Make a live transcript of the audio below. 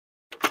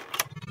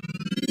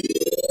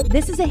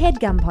This is a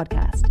HeadGum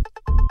podcast.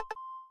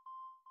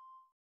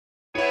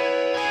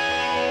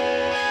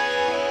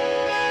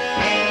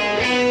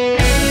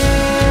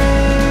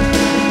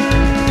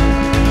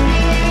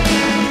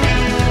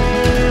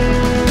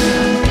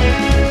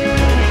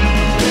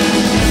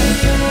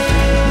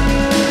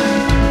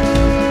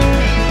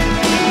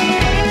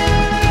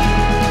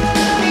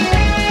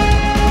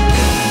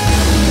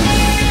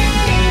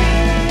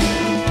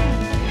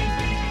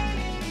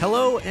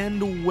 Hello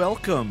and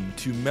welcome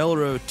to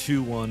Melrose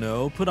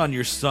 210. Put on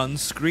your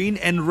sunscreen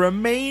and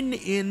remain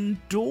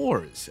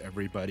indoors,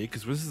 everybody,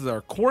 because this is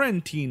our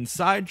quarantine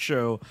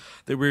sideshow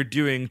that we're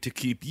doing to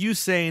keep you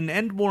sane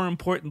and, more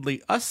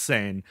importantly, us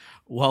sane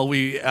while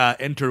we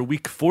enter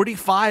week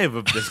 45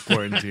 of this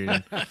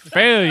quarantine.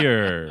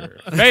 Failure.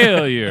 I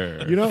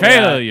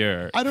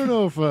don't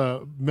know if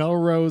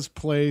Melrose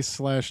Place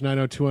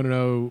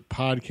 /90210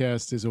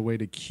 podcast is a way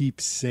to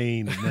keep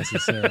sane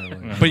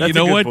necessarily. But you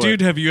know what, point.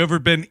 dude? Have you ever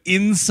been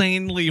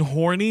insanely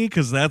horny?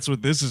 Because that's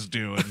what this is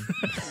doing.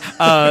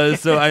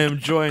 So I am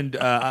joined,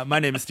 my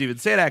name is Steven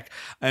Sadak.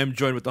 I am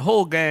joined with the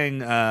whole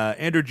gang,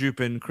 Andrew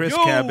Jupin, Chris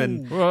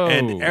Cabin,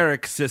 and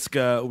Eric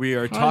Siska. We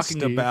are talking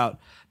Steve. about,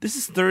 this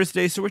is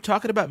Thursday, so we're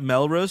talking about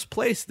Melrose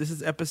Place. This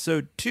is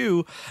episode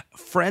 2,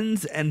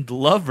 Friends and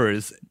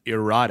Lovers,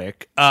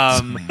 Erotic.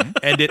 And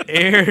it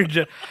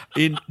aired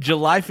in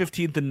July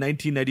 15th in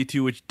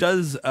 1992, which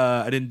does,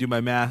 I didn't do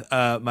my math,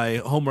 my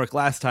homework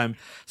last time.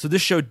 So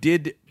this show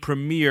did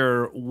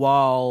premiere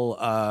while,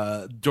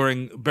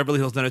 during Beverly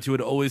Hills 902 would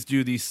always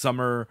do the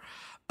summer,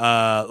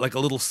 like a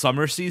little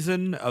summer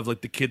season of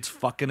like the kids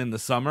fucking in the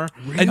summer.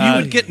 And you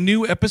would get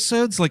new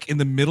episodes like in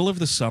the middle of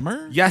the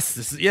summer? Yes,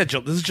 this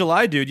is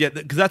July, dude. Yeah,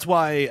 because that's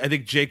why I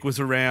think Jake was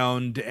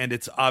around, and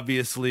it's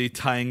obviously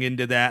tying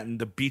into that, and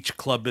the beach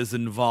club is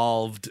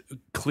involved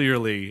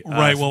clearly.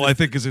 Right. Well, I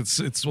think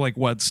it's like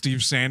what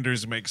Steve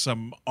Sanders makes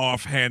some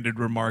offhanded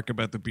remark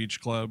about the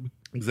beach club.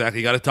 Exactly.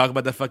 You got to talk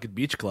about that fucking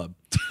beach club.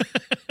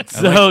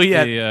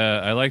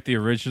 I like the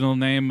original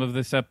name of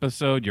this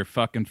episode, Your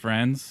Fucking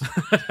Friends.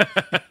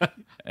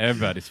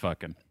 Everybody's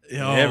fucking.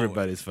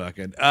 Everybody's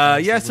fucking.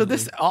 So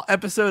this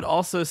episode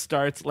also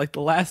starts like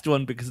the last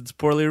one because it's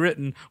poorly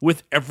written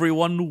with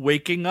everyone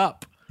waking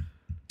up.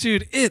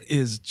 Dude, it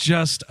is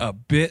just a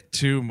bit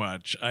too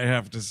much, I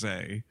have to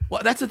say.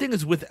 Well, that's the thing,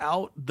 is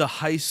without the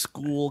high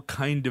school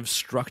kind of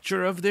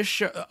structure of this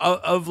show,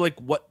 of like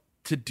what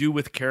to do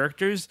with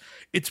characters,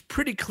 it's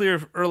pretty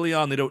clear early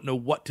on they don't know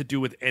what to do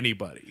with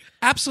anybody.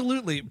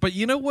 Absolutely. But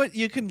you know what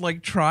you can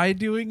like try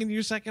doing in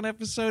your second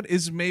episode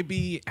is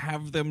maybe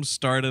have them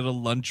start at a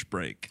lunch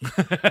break.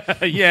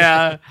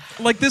 Yeah.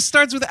 Like this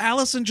starts with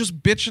Allison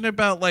just bitching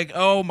about like,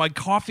 oh, my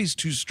coffee's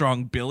too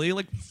strong, Billy.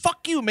 Like,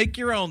 fuck you, make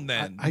your own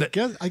then.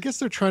 I guess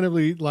they're trying to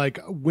be like,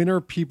 when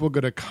are people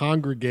going to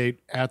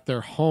congregate at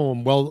their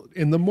home? Well,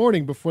 in the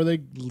morning before they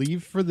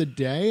leave for the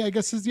day, I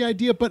guess is the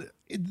idea. But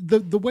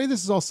the way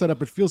this is all set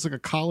up, it feels like a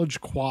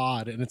college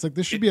quad, and it's like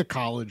this should be a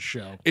college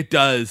show. It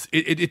does.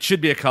 It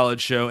should be a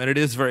college show, and it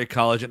is very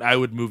college, and I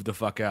would move the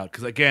fuck out.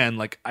 Because, again,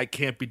 like, I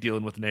can't be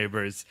dealing with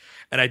neighbors,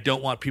 and I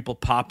don't want people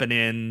popping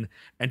in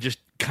and just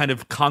kind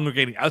of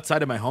congregating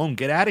outside of my home.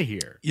 Get out of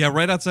here. Yeah,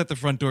 right outside the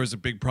front door is a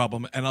big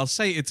problem. And I'll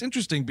say it's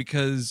interesting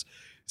because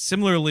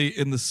similarly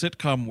in the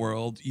sitcom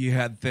world, you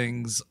had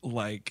things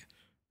like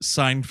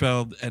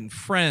Seinfeld and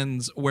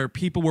Friends where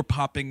people were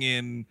popping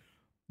in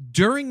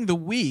during the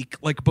week,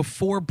 like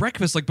before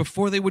breakfast, like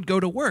before they would go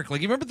to work. Like,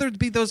 you remember there'd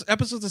be those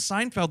episodes of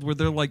Seinfeld where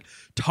they're like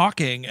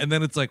talking and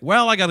then it's like,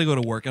 well, I gotta go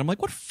to work. And I'm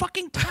like, what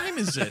fucking time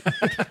is it?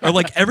 Or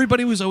like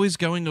everybody was always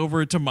going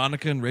over to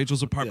Monica and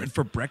Rachel's apartment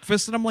for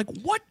breakfast. And I'm like,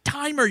 what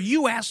time are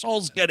you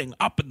assholes getting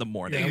up in the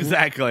morning?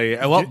 Exactly.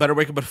 Well, better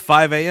wake up at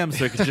 5 a.m.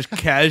 so I could just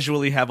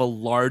casually have a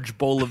large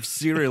bowl of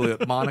cereal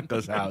at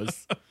Monica's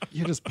house.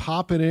 You're just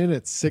popping in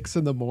at 6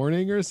 a.m.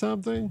 or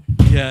something.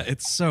 Yeah,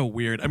 it's so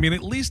weird. I mean,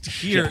 at least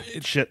here...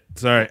 Shit.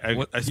 Sorry,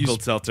 I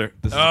spilled seltzer.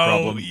 This is a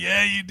problem.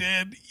 Yeah, you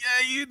did.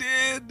 Yeah, you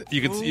did.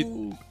 You can see.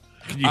 Can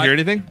you hear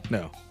anything?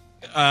 No.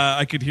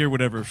 I could hear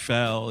whatever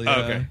fell. Yeah.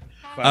 Okay.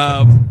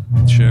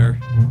 Sure.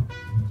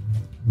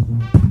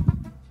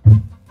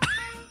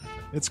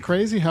 It's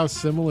crazy how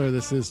similar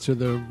this is to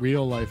the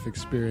real life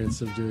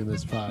experience of doing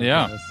this podcast.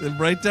 Yeah.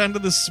 Right down to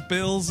the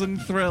spills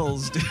and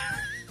thrills. Dude.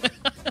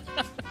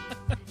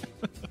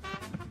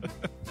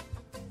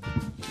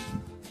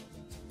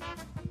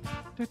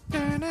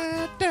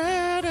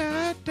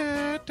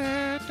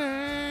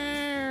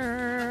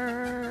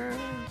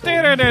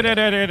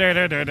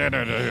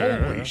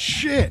 Holy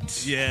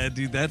shit. Yeah,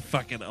 dude, that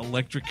fucking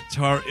electric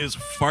guitar is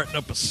farting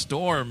up a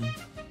storm.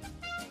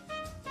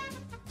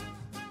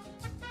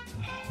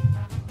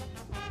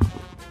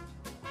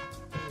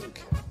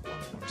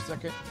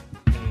 Second.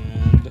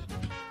 And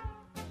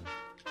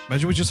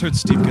Imagine we just heard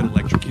Steve get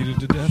electrocuted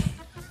to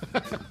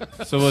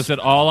death. So was it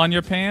all on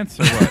your pants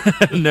or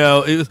what?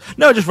 no, it was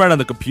just right on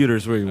the computer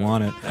is where you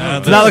want it.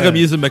 It's not like I'm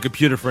using my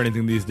computer for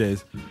anything these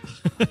days.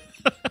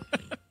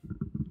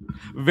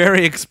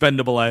 Very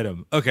expendable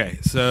item. Okay,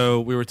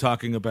 so we were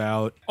talking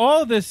about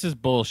All this is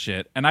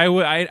bullshit, and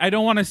I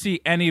don't want to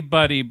see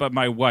anybody but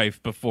my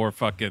wife before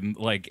fucking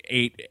like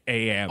 8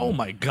 a.m. oh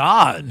my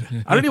god,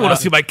 I don't even want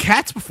to see my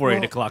cats before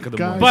 8 o'clock in the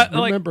Guys, morning. But,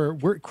 like- remember,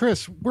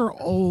 we're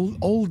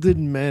olded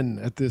men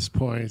at this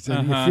point.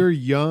 And if you're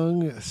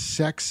young,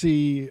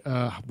 sexy,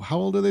 how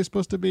old are they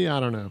supposed to be? I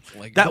don't know.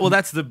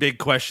 That's the big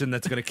question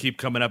that's going to keep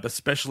coming up,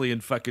 especially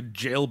in fucking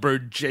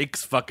jailbird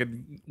Jake's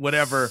fucking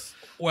whatever.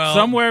 Well,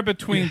 Somewhere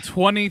between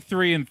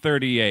 23 and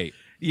 38.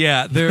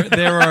 yeah, there are shit,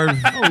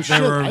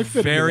 there are I fit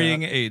into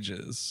varying that.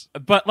 ages.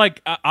 But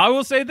like, I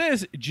will say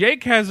this: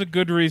 Jake has a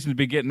good reason to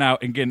be getting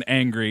out and getting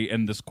angry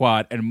in the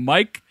squad, and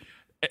Mike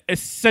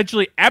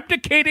essentially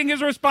abdicating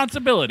his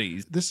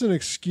responsibilities. This is an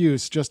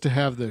excuse just to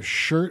have the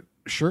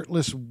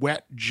shirtless,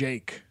 wet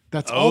Jake.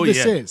 That's all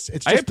this yeah. is.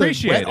 It's I just a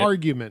appreciate wet it.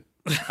 argument.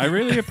 I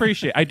really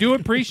appreciate. I do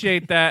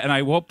appreciate that, and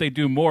I hope they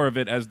do more of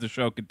it as the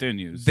show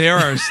continues. There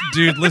are,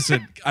 dude.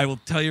 Listen, I will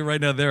tell you right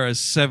now. There are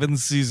 7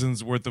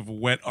 seasons worth of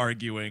wet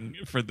arguing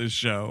for this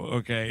show.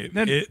 Okay,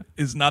 it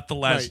is not the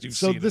last Right. you've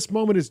So seen. this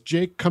moment is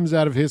Jake comes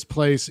out of his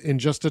place in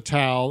just a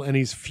towel, and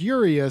he's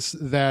furious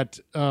that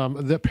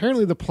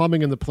apparently the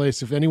plumbing in the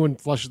place, if anyone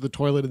flushes the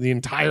toilet in the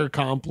entire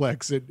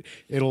complex,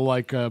 it'll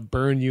like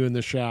burn you in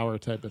the shower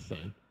type of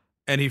thing.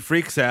 And he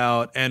freaks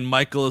out, and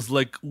Michael is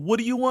like, what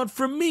do you want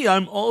from me?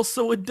 I'm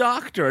also a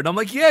doctor. And I'm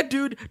like, yeah,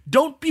 dude,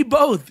 don't be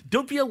both.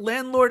 Don't be a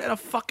landlord and a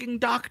fucking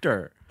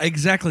doctor.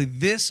 Exactly.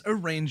 This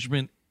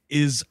arrangement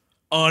is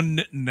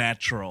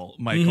unnatural,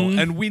 Michael.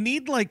 And we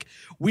need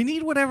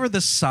whatever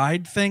the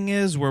side thing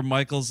is where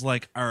Michael's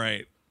like, all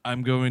right,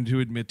 I'm going to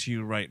admit to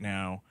you right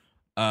now,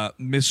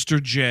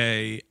 Mr.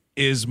 J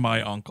is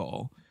my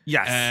uncle.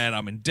 Yes. And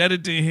I'm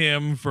indebted to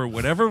him for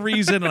whatever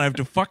reason, and I have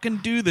to fucking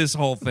do this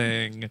whole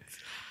thing.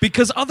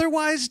 Because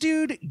otherwise,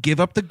 dude, give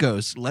up the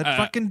ghost. Let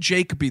fucking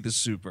Jake be the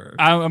super.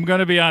 I'm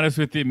going to be honest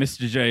with you.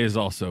 Mr. J is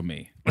also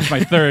me. It's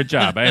my third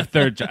job. I have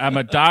third job. I'm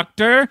a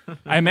doctor.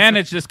 I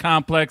manage this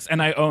complex,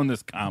 and I own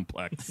this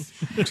complex.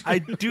 I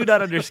do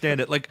not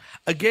understand it. Like,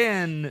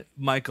 again,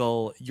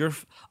 Michael,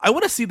 I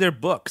want to see their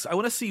books. I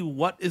want to see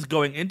what is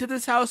going into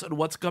this house and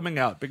what's coming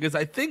out, because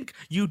I think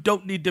you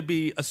don't need to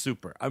be a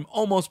super. I'm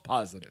almost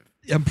positive.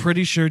 I'm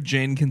pretty sure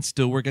Jane can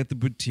still work at the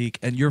boutique,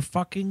 and your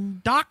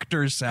fucking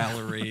doctor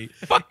salary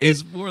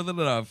is more than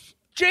enough.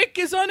 Jake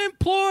is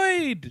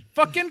unemployed.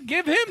 Fucking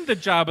give him the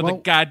job of the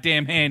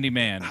goddamn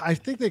handyman. I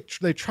think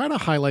they try to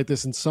highlight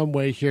this in some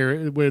way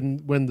here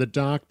when the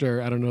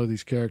doctor, I don't know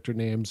these character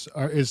names,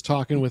 is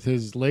talking with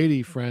his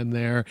lady friend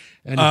there,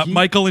 and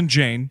Michael and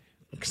Jane.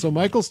 So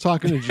Michael's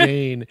talking to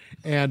Jane,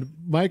 and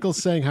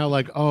Michael's saying how,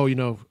 like, oh,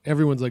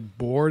 everyone's like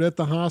bored at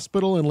the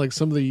hospital, and like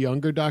some of the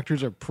younger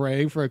doctors are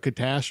praying for a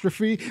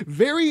catastrophe.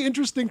 Very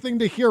interesting thing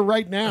to hear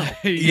right now.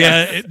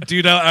 Yeah,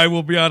 dude, I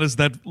will be honest,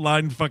 that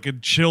line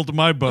fucking chilled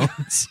my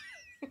bones.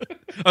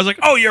 I was like,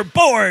 oh, you're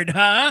bored,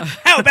 huh?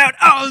 How about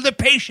all the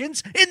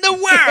patients in the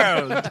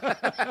world?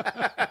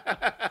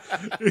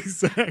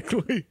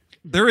 Exactly.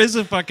 There is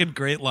a fucking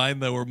great line,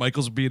 though, where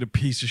Michael's being a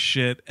piece of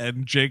shit,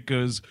 and Jake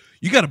goes,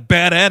 you got a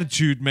bad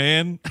attitude,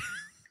 man.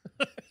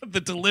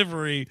 The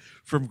delivery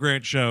from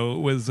Grant Show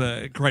was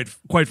quite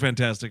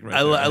fantastic. Right,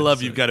 I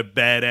love you've got a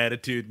bad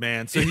attitude,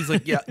 man. So he's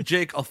like, yeah,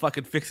 Jake, I'll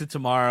fucking fix it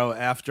tomorrow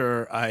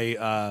after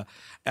I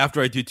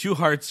do 2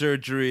 heart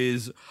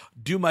surgeries,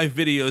 do my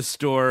video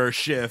store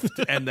shift,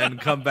 and then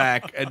come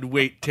back and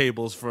wait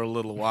tables for a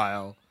little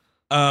while.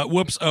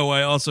 Whoops. Oh,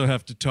 I also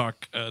have to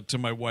talk to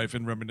my wife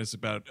and reminisce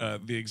about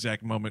the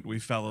exact moment we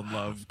fell in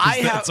love.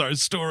 That's our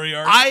story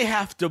arc. I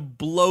have to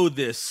blow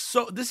this.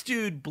 So this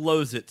dude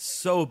blows it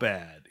so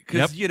bad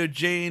because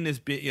Jane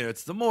is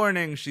it's the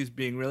morning. She's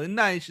being really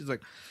nice. She's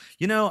like,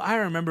 I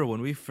remember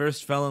when we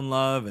first fell in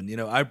love,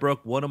 and I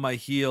broke one of my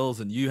heels,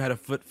 and you had a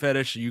foot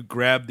fetish, and you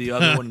grabbed the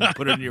other one and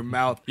put it in your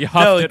mouth. You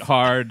huffed it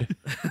hard.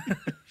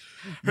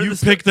 You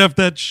picked up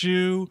that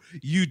shoe.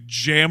 You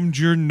jammed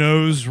your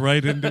nose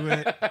right into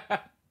it.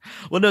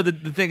 Well, no,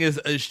 the thing is,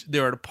 they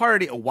were at a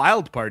party, a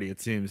wild party,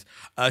 it seems.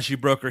 She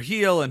broke her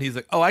heel, and he's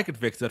like, oh, I could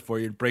fix that for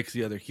you, and breaks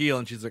the other heel.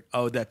 And she's like,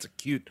 oh, that's a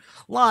cute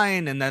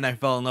line. And then I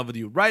fell in love with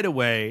you right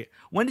away.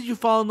 When did you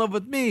fall in love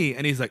with me?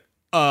 And he's like,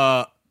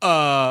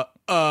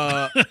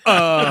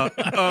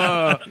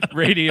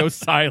 Radio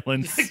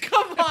silence.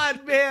 Come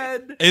on,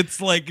 man. It's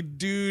like,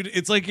 dude,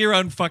 it's like you're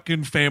on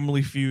fucking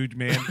Family Feud,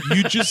 man.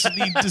 You just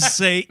need to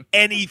say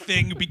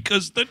anything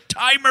because the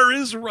timer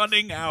is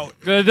running out.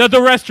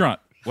 The restaurant.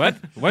 What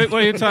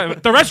are you talking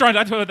about? The restaurant,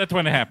 that's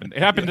when it happened. It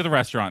happened to the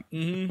restaurant.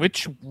 Mm-hmm.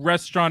 Which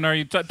restaurant are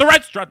you talking? The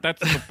restaurant,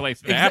 that's the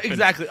place that happened.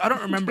 Exactly. I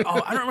don't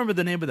remember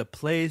the name of the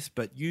place,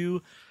 but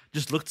you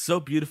just looked so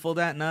beautiful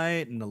that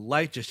night, and the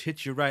light just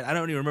hit you right. I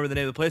don't even remember the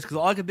name of the place because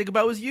all I could think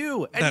about was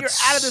you, and you're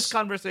out of this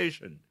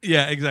conversation.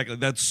 Yeah, exactly.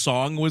 That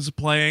song was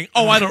playing.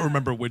 Oh, I don't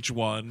remember which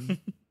one.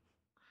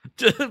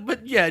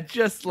 But yeah,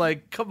 just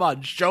like, come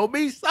on, show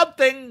me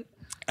something.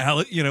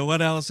 You know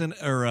what, Allison?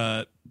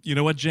 Or you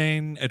know what,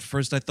 Jane? At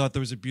first I thought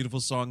there was a beautiful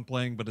song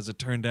playing, but as it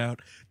turned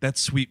out, that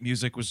sweet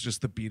music was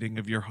just the beating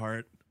of your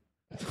heart.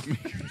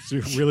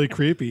 It's really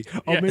creepy.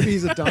 Oh, maybe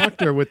he's a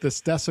doctor with the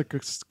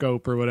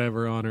stethoscope or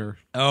whatever on her.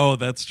 Oh,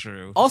 that's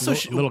true. Also,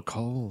 A little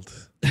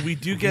cold. we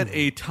do get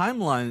a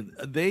timeline.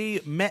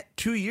 They met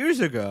 2 years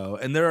ago,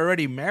 and they're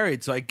already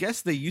married. So I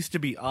guess they used to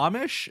be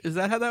Amish. Is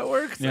that how that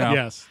works? Yeah.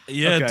 Yes.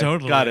 Yeah, Okay,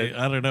 totally. got it.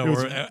 I don't know. It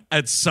was- Or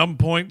at some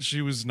point,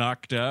 she was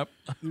knocked up.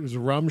 It was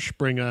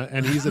Rumspringa,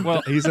 and he's an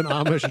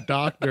Amish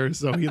doctor,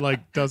 so he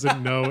like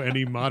doesn't know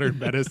any modern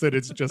medicine.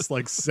 It's just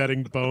like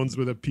setting bones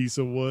with a piece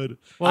of wood.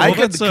 I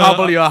could that's,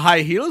 cobble your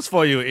high heels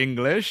for you,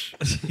 English.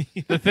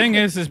 The thing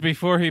is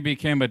before he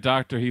became a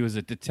doctor, he was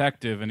a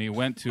detective, and he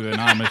went to an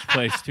Amish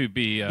place to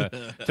be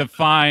to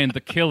find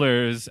the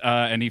killers,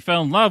 and he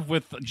fell in love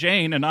with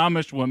Jane, an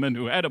Amish woman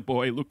who had a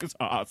boy, Lucas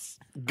Haas.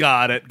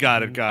 Got it.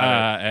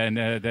 And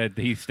that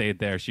he stayed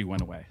there. She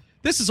went away.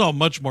 This is all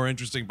much more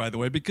interesting, by the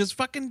way, because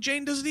fucking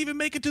Jane doesn't even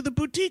make it to the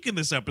boutique in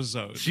this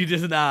episode. She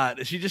does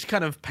not. She just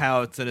kind of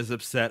pouts and is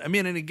upset. I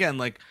mean, and again,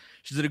 like,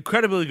 she's an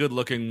incredibly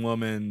good-looking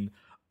woman,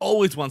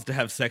 always wants to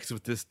have sex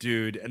with this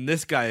dude, and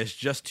this guy is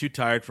just too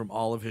tired from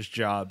all of his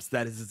jobs.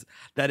 That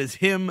is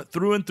him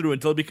through and through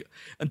until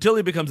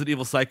he becomes an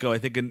evil psycho, I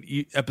think,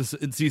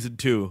 in season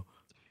 2.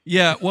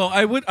 Yeah, well,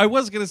 I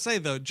was gonna say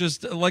though,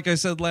 just like I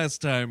said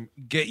last time,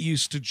 get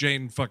used to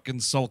Jane fucking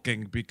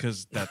sulking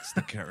because that's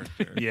the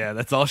character. Yeah,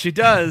 that's all she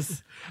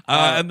does.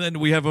 And then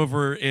we have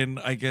over in,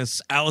 I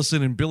guess,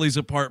 Allison and Billy's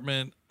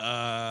apartment.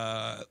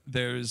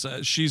 There's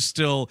she's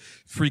still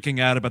freaking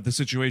out about the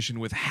situation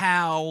with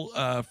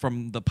Hal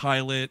from the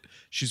pilot.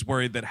 She's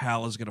worried that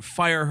Hal is going to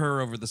fire her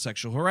over the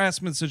sexual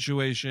harassment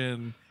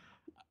situation.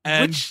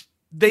 And Which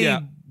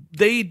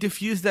they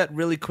diffused that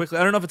really quickly.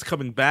 I don't know if it's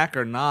coming back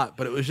or not,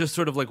 but it was just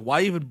sort of like, why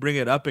even bring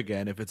it up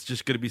again if it's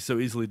just going to be so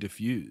easily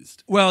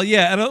diffused? well,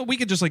 yeah, and we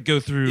could just like go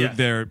through Yeah.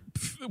 their.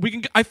 We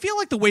can. I feel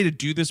like the way to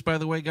do this, by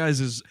the way, guys,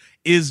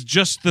 is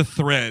just the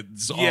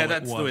threads. all Yeah, at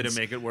that's the way to once.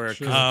 make it work.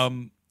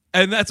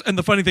 And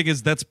the funny thing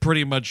is that's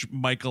pretty much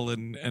Michael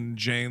and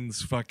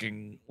Jane's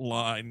fucking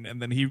line,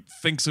 and then he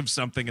thinks of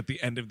something at the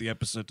end of the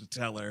episode to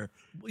tell her,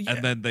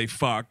 and then they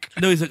fuck.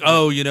 No, he's like,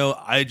 oh,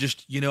 I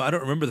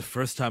don't remember the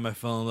first time I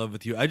fell in love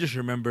with you. I just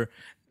remember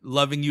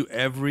loving you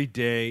every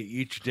day.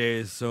 Each day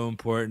is so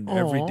important.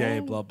 Every day,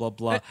 blah, blah,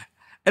 blah.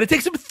 And it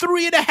takes him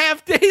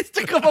 3.5 days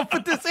to come up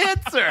with this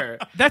answer.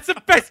 That's the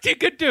best he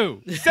could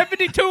do.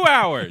 72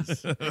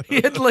 hours. He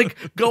had to like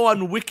go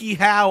on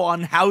WikiHow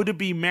on how to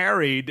be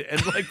married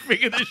and like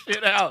figure this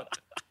shit out.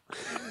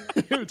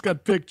 It's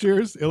got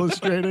pictures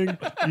illustrating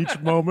each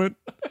moment.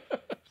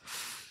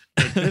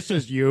 Like, this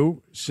is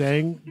you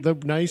saying the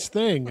nice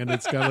thing, and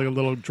it's got like a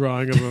little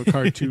drawing of a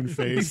cartoon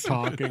face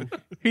talking.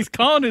 He's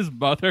calling his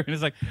mother and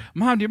he's like,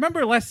 "Mom, do you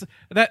remember last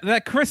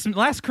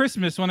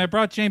Christmas when I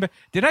brought Jane back?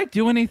 Did I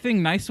do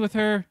anything nice with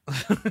her?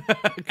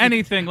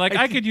 Anything? Like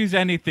I could use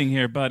anything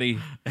here, buddy."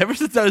 Ever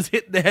since I was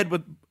kicked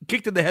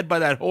in the head by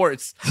that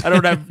horse, I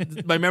don't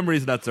have my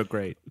memory's not so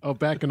great. Oh,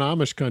 back in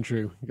Amish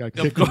country, you got Of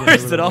kicked in the head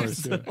course, with it a all,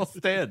 horse, yeah. it all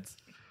stands.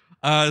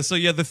 So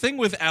yeah, the thing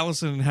with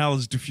Allison and Hal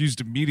is diffused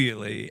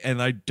immediately,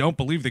 and I don't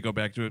believe they go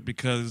back to it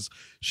because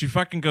she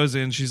fucking goes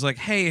in. She's like,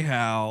 "Hey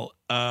Hal,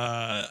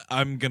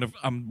 I'm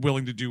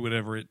willing to do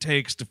whatever it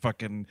takes to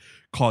fucking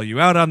call you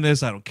out on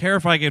this. I don't care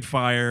if I get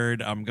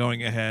fired. I'm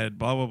going ahead.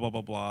 Blah blah blah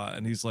blah blah."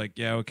 And he's like,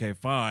 "Yeah, okay,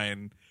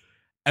 fine."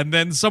 And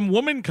then some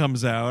woman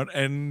comes out,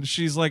 and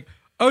she's like,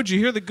 "Oh, did you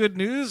hear the good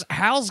news?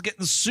 Hal's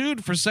getting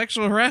sued for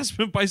sexual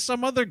harassment by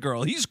some other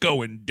girl. He's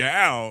going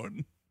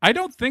down." I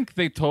don't think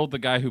they told the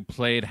guy who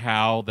played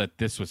Hal that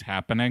this was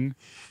happening.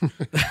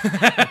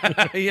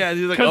 Yeah,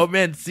 he's like, "Oh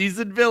man,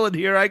 seasoned villain,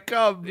 here I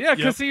come." Yeah,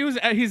 because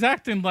he's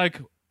acting like,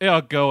 "Yeah,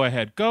 go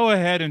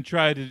ahead and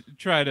try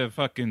to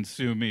fucking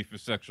sue me for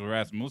sexual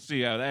harassment. We'll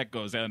see how that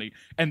goes, honey."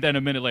 And then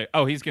a minute later,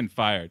 oh, he's getting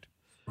fired.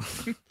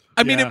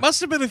 I mean, Yeah. it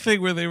must have been a thing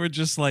where they were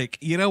just like,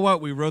 you know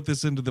what, we wrote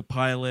this into the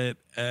pilot,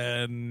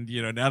 and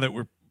now that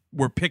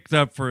we're picked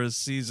up for a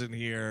season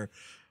here,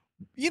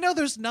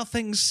 there's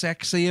nothing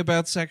sexy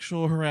about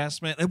sexual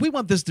harassment, and we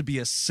want this to be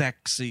a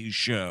sexy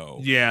show.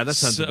 Yeah, that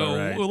sounds so about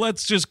right.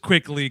 let's just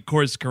quickly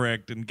course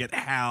correct and get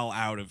Hal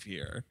out of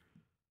here.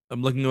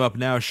 I'm looking him up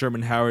now,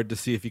 Sherman Howard, to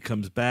see if he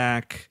comes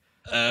back.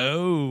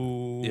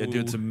 Oh, Yeah,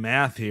 doing some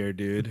math here,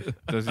 dude.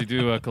 Does he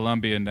do a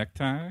Columbia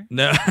necktie?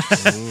 No,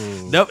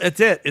 nope. That's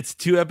it. It's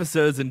 2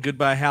 episodes and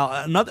goodbye, Hal.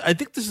 I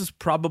think this is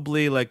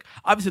probably like,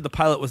 obviously the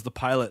pilot was the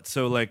pilot,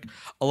 so like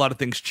a lot of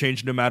things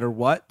change no matter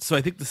what. So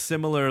I think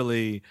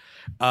similarly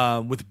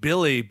with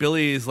Billy.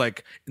 Billy is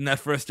like in that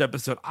first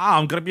episode,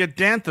 I'm gonna be a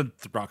dance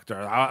instructor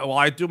while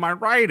I do my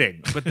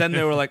writing. But then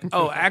they were like,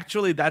 oh,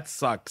 actually that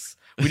sucks.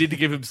 We need to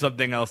give him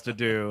something else to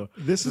do.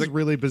 This is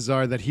really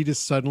bizarre that he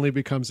just suddenly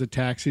becomes a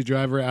taxi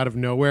driver out of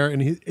nowhere.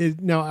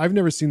 And now I've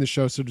never seen the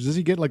show, so does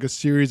he get like a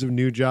series of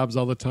new jobs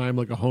all the time,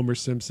 like a Homer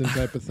Simpson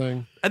type of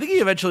thing? I think he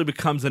eventually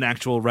becomes an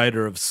actual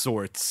writer of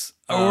sorts.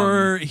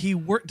 or he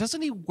work?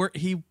 Doesn't he work?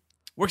 He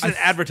Works in an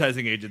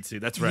advertising agency.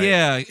 That's right.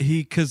 Yeah,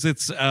 because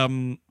it's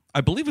I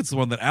believe it's the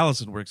one that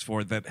Allison works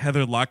for that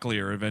Heather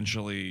Locklear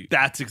eventually.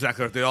 That's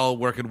exactly right. They all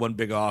work in one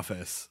big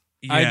office.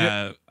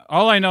 Yeah.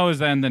 All I know is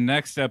that in the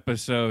next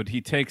episode, he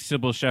takes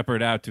Sybil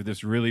Shepherd out to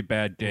this really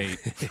bad date.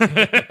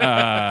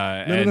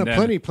 No.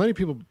 Plenty of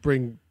people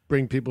bring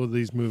people to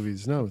these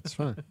movies. No, it's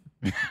fine.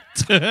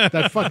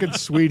 That fucking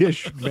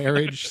Swedish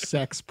marriage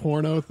sex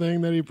porno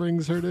thing that he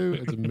brings her to,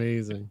 it's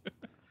amazing.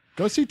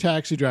 Go see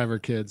Taxi Driver,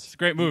 kids. It's a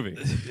great movie.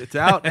 It's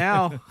out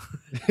now.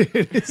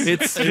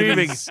 It's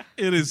streaming.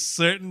 It is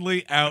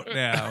certainly out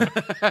now.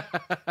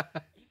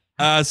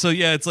 So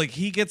yeah, it's like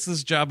he gets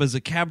this job as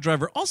a cab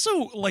driver.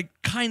 Also, like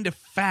kind of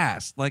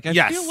fast. Like I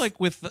feel like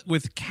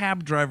with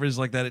cab drivers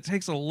like that, it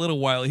takes a little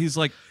while. He's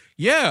like,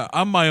 yeah,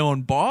 I'm my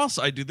own boss.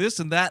 I do this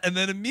and that. And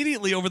then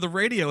immediately over the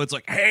radio, it's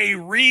like, hey,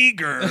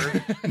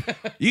 Rieger,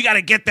 you got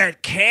to get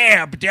that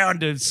cab down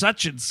to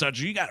such and such.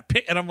 You got to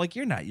pick. And I'm like,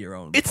 you're not your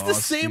own It's boss, the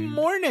same dude.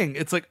 morning.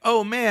 It's like,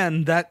 oh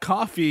man, that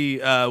coffee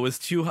was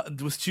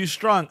too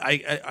strong.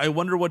 I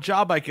wonder what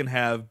job I can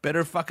have.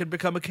 Better fucking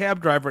become a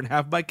cab driver and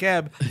have my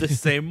cab the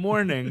same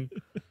morning.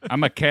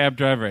 I'm a cab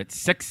driver at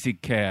Sexy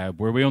Cab,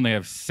 where we only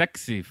have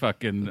sexy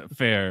fucking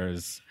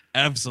fares.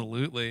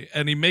 Absolutely.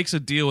 And he makes a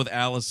deal with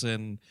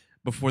Allison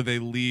before they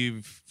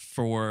leave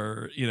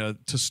for,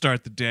 to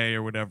start the day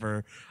or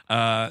whatever.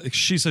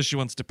 She says she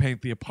wants to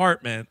paint the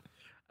apartment.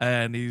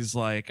 And he's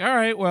like, all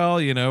right, well,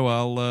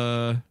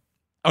 I'll...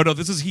 Oh, no,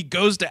 he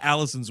goes to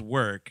Allison's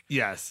work.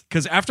 Yes.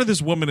 Because after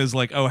this woman is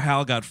like, oh,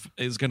 Hal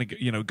is going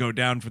to, go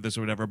down for this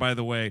or whatever. By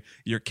the way,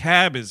 your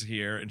cab is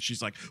here. And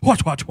she's like,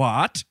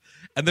 what?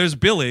 And there's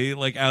Billy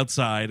like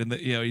outside, and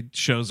he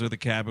shows her the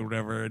cab or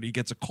whatever, and he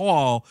gets a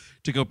call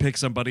to go pick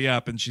somebody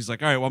up, and she's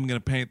like, all right, well, I'm going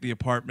to paint the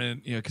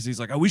apartment, because he's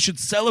like, oh, we should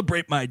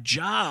celebrate my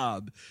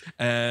job.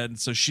 And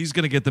so she's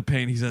going to get the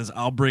paint. He says,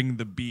 I'll bring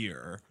the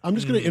beer. I'm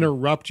just going to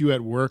interrupt you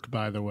at work,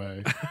 by the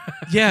way.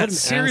 Yeah, What an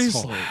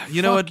seriously. asshole.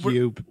 You know Fuck what?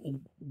 you.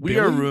 We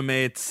are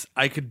roommates.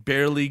 I could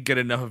barely get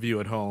enough of you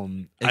at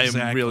home. I'm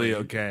Exactly. really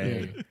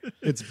okay. Yeah.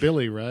 It's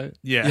Billy, right?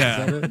 Yeah.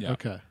 Yeah. Is that it?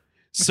 Okay.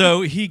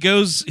 So he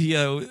goes,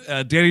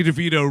 Danny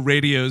DeVito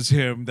radios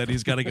him that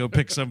he's got to go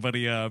pick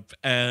somebody up.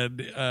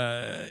 And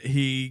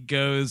he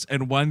goes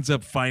and winds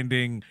up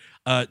finding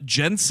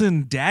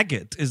Jensen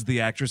Daggett is the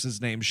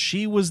actress's name.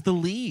 She was the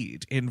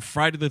lead in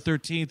Friday the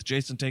 13th,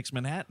 Jason Takes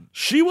Manhattan.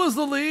 She was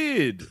the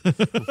lead.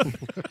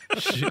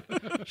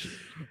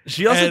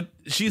 she also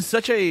she's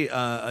such a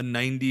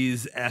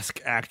 90s-esque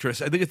actress.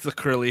 I think it's the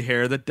curly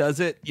hair that does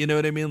it. You know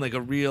what I mean? Like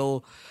a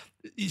real...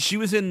 She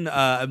was in.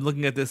 I'm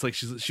looking at this. Like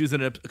she was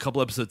in a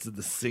couple episodes of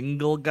The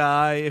Single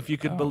Guy, if you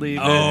could believe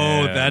it.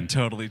 Oh, that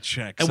totally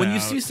checks. And when you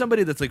out. see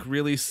somebody that's like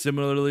really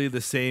similarly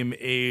the same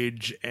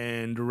age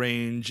and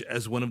range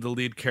as one of the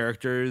lead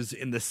characters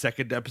in the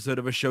second episode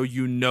of a show,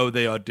 you know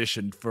they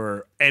auditioned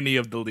for any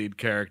of the lead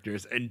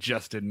characters and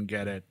just didn't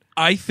get it.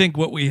 I think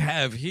what we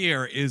have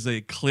here is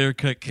a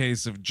clear-cut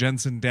case of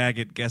Jensen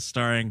Daggett guest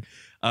starring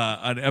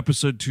on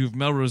episode 2 of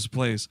Melrose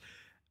Place,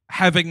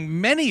 having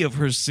many of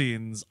her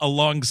scenes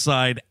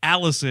alongside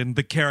Allison,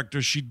 the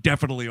character she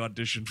definitely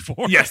auditioned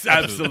for. Yes,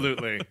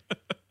 absolutely.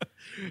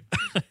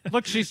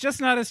 Look, she's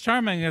just not as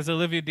charming as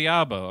Olivia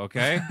Diabo,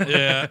 okay?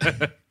 Yeah.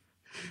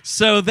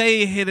 So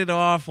they hit it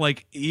off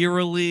like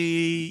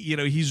eerily,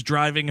 he's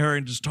driving her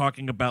and just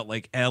talking about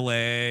like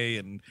LA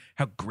and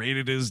how great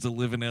it is to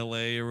live in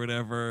LA or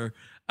whatever.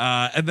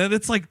 And then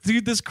it's like,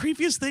 dude, this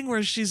creepiest thing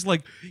where she's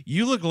like,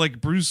 you look like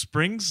Bruce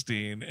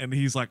Springsteen. And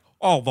he's like,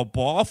 oh, the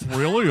boss?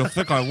 Really? You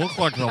think I look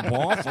like the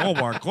boss? Oh,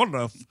 my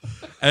goodness.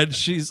 And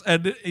he's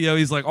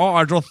like, oh,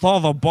 I just saw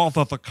the boss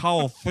at the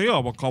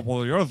Coliseum a couple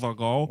of years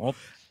ago. Well,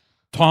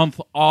 10th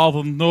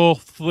Avenue,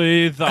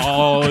 Fleet,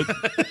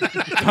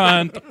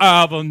 10th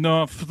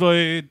Avenue,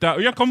 Fleet.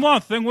 Yeah, come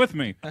on, sing with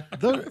me.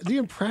 The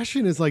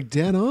impression is like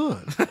dead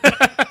on.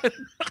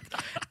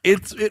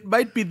 It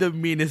might be the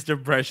meanest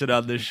impression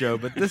on this show,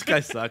 but this guy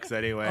sucks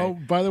anyway. Oh,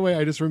 by the way,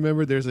 I just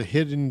remembered there's a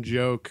hidden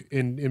joke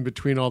in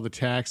between all the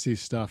taxi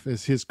stuff.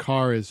 Is his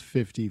car is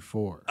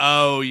 54.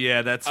 Oh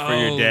yeah, that's for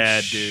your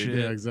dad, dude. shit.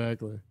 Yeah,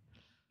 exactly.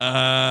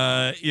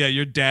 Yeah,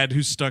 your dad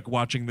who's stuck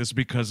watching this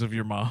because of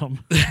your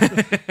mom.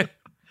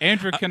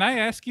 Andrew, can I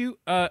ask you,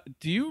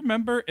 do you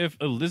remember if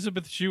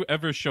Elizabeth Shue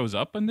ever shows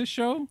up on this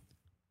show?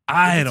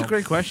 That's a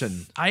great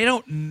question. I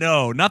don't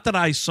know. Not that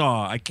I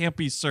saw. I can't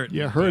be certain.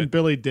 Yeah, her and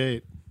Billy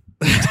date.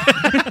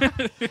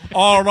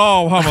 Oh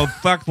no, I'm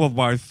infected with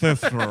my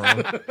sister.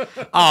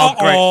 Oh,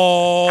 great.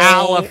 Oh,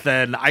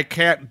 Allison, I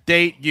can't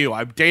date you.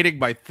 I'm dating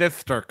my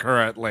sister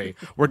currently.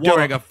 We're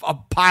doing a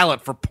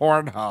pilot for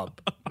Pornhub.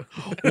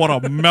 what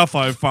a mess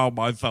I found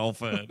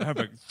myself in,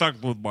 having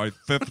sex with my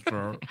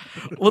sister.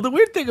 Well, the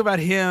weird thing about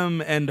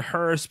him and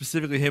her,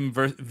 specifically him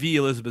v.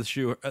 Elizabeth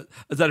Shue,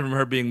 aside from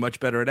her being much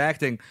better at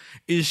acting,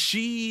 is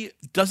she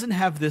doesn't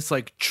have this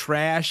like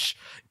trash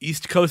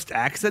East Coast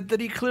accent that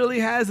he clearly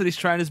has, that he's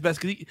trying his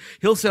best. Because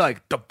he'll say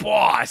like the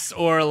boss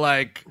or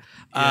like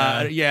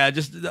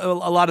just a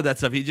lot of that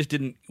stuff. He just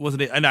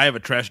wasn't. And I have a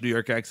trash New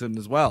York accent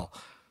as well.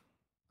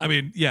 I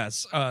mean,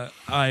 yes,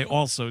 I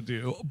also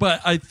do,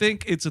 but I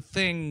think it's a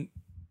thing.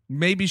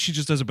 Maybe she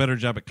just does a better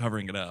job at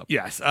covering it up.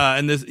 Yes,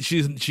 and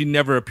she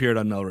never appeared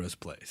on Melrose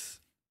Place.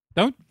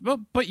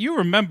 But you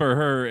remember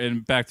her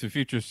in Back to the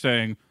Future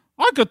saying,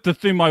 "I got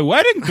this in my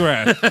wedding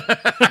dress."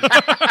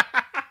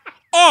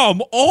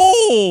 I'm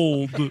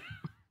old.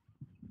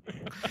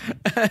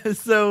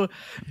 So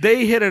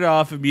they hit it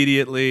off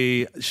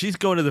immediately. She's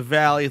going to the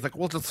valley. He's like,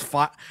 "We'll just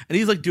find," and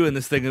he's like doing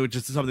this thing, which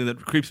is something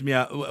that creeps me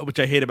out, which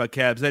I hate about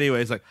cabs. Anyway,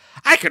 he's like,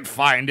 "I can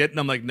find it," and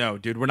I'm like, "No,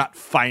 dude, we're not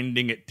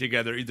finding it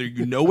together. Either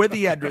you know where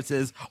the address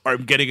is, or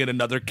I'm getting in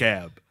another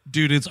cab."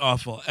 Dude, it's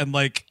awful. And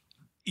like,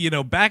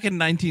 back in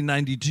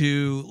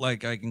 1992,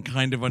 like I can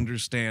kind of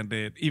understand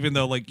it, even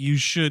though like you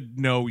should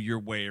know your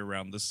way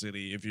around the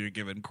city if you're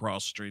given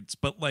cross streets.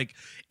 But like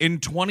in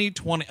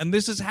 2020, and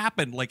this has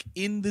happened like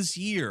in this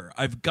year,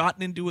 I've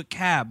gotten into a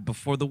cab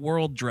before the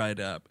world dried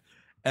up.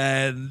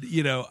 And,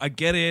 I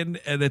get in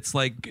and it's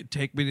like,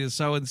 take me to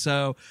so and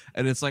so.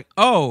 And it's like,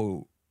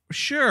 oh,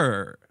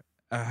 sure.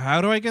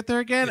 How do I get there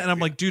again? And I'm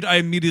like, dude, I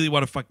immediately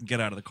want to fucking get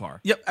out of the car.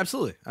 Yep,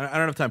 absolutely. I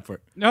don't have time for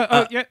it. No,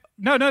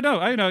 no.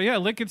 I know. Yeah,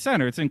 Lincoln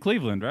Center. It's in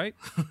Cleveland, right?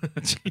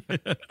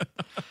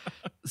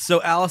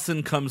 So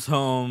Allison comes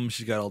home.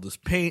 She's got all this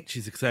paint.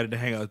 She's excited to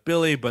hang out with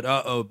Billy, but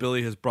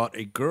Billy has brought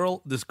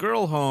this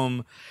girl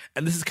home,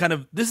 and this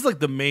is like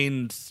the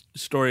main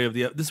story of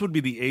this would be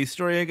the A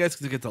story, I guess,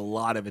 because it gets a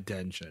lot of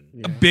attention.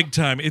 Yeah. Big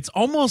time. It's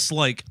almost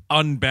like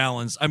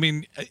unbalanced. I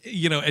mean,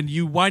 and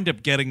you wind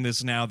up getting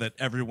this now that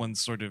everyone's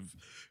sort of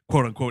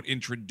quote unquote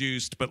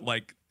introduced, but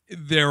like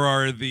there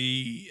are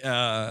there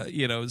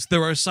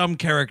are some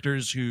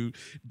characters who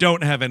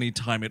don't have any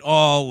time at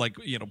all. Like,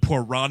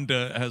 poor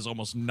Rhonda has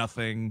almost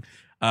nothing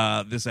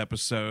this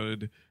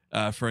episode,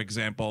 for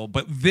example.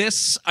 But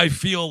this, I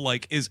feel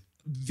like, is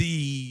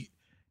the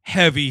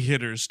heavy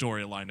hitter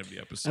storyline of the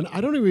episode. And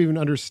I don't even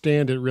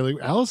understand it really.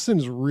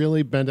 Allison's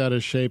really bent out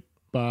of shape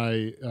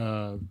by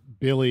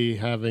Billy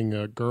having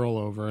a girl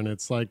over, and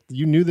it's like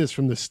you knew this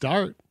from the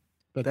start.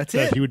 That's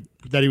it. He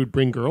would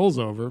bring girls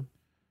over.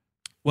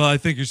 Well, I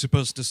think you're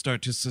supposed to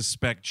start to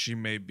suspect she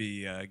may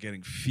be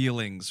getting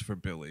feelings for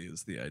Billy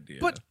is the idea.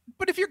 But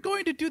if you're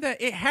going to do that,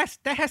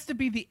 that has to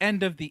be the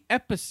end of the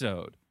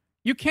episode.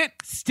 You can't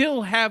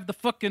still have the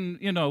fucking,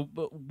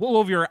 wool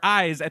over your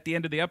eyes at the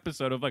end of the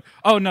episode of like,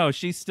 oh no,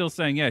 she's still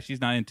saying, yeah,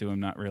 she's not into him.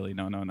 Not really.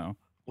 No.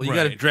 Well, you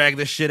got to drag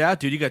this shit out,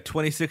 dude. You got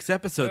 26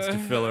 episodes to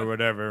fill or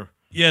whatever.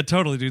 Yeah,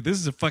 totally, dude. This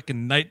is a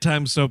fucking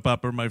nighttime soap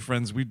opera, my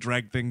friends. We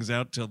drag things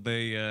out till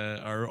they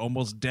are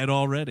almost dead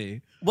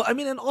already. Well, I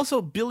mean, and also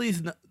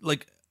Billy's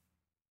like,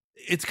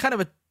 it's kind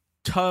of a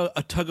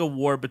tug of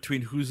war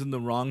between who's in the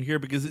wrong here,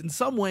 because in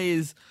some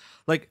ways,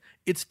 like,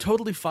 it's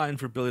totally fine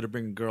for Billy to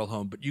bring a girl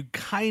home, but you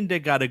kind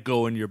of got to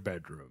go in your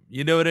bedroom.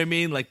 You know what I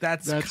mean? Like,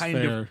 that's kind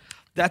fair. of.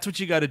 That's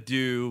what you got to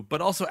do. But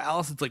also,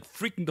 Allison's like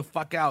freaking the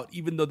fuck out,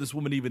 even though this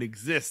woman even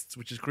exists,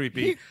 which is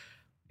creepy.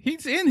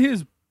 He's in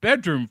his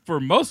bedroom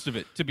for most of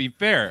it, to be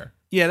fair.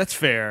 Yeah, that's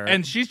fair.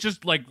 And she's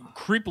just like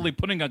creepily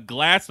putting a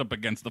glass up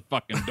against the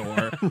fucking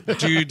door.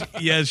 Dude,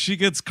 yeah, she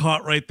gets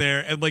caught right there.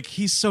 And like,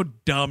 he's so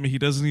dumb, he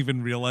doesn't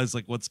even realize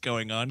like what's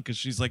going on, because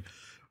she's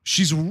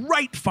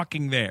right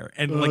fucking there.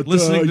 And like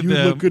listening to you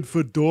them. looking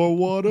for door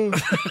water?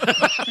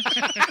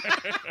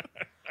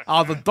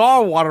 Oh, the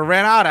door water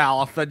ran out,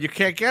 Allison. You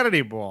can't get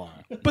any more.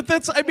 But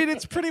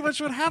it's pretty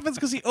much what happens,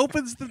 because he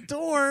opens the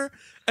door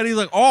and he's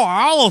like, oh,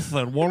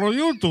 Allison, what are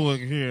you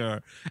doing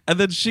here? And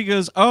then she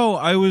goes, oh,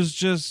 I was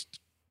just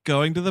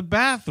going to the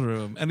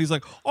bathroom. And he's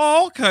like,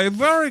 oh, okay,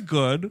 very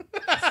good.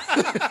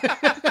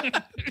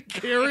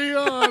 Carry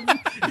on.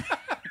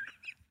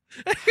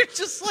 You're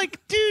just like,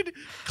 dude,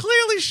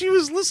 clearly she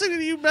was listening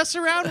to you mess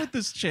around with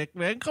this chick,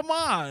 man. Come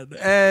on.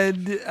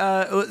 And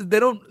they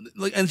don't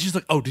like. And she's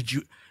like, "Oh,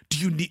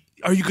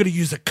 are you going to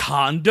use a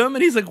condom?"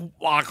 And he's like,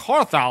 well, of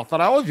course,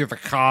 Alfred, I always use a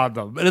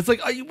condom. And it's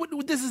like,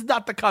 this is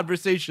not the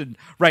conversation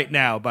right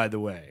now, by the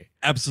way.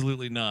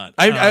 Absolutely not.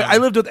 I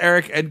lived with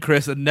Eric and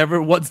Chris, and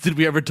never once did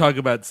we ever talk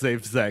about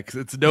safe sex.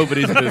 It's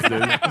nobody's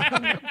business.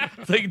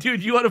 It's like,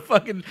 dude, you want to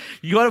fucking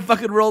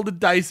roll the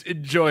dice,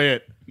 enjoy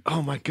it.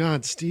 Oh my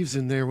God, Steve's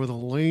in there with a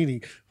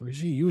lady.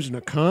 Is he using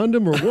a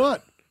condom or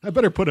what? I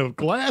better put a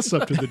glass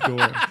up to the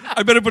door.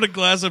 I better put a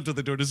glass up to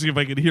the door to see if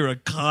I can hear a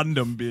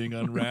condom being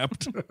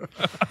unwrapped.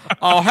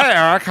 Oh, hey,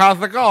 Eric,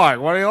 how's it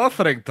going? What are you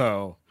listening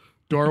to?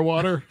 Door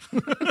water?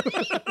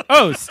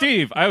 Oh,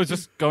 Steve, I was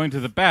just going to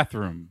the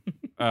bathroom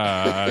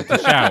to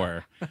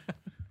shower.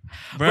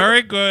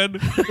 Very good.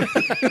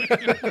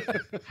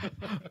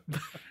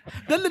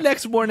 Then the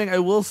next morning, I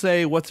will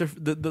say, what's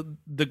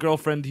the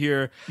girlfriend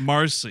here?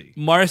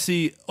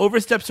 Marcy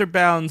oversteps her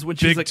bounds when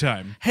she's Big like,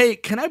 time. "Hey,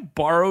 can I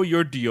borrow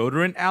your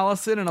deodorant,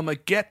 Allison?" And I'm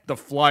like, "Get the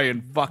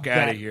flying fuck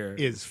out of here!"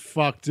 Is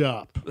fucked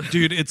up,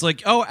 dude. It's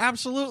like, oh,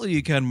 absolutely,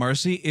 you can,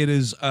 Marcy. It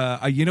is.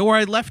 You know where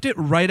I left it?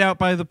 Right out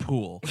by the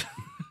pool.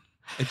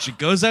 And she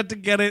goes out to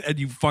get it, and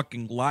you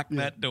fucking lock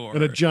that door.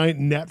 And a giant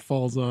net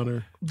falls on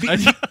her.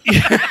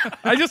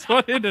 I just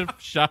wanted a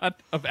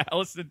shot of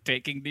Allison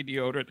taking the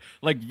deodorant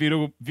like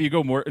Viggo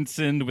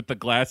Mortensen with the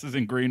glasses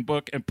in Green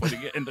Book and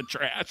putting it in the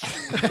trash.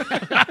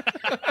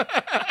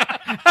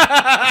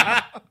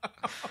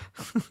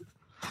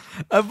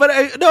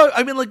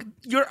 I mean, like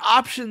your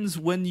options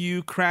when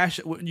you crash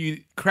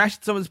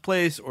at someone's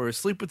place or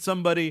sleep with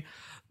somebody.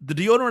 The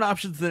deodorant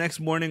options the next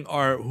morning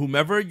are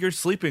whomever you're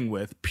sleeping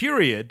with,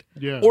 period.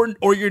 Yeah.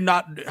 Or you're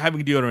not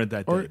having deodorant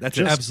that day. Or That's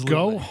just it. Absolutely.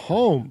 go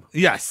home.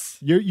 Yes.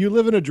 You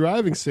live in a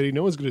driving city.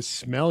 No one's going to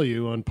smell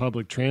you on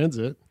public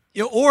transit.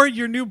 Or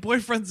your new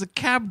boyfriend's a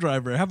cab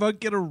driver. How about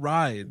get a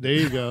ride? There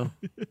you go.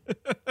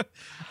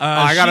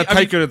 I gotta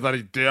take you to the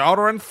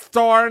deodorant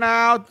store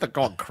now. They're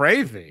going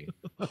crazy.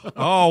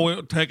 Oh,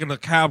 we're taking a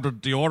cab to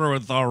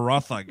deodorant the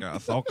rough, I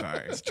guess.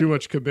 Okay. It's too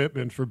much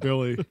commitment for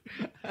Billy.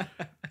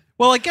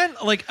 Well,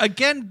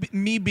 again,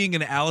 me being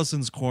in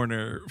Allison's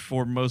corner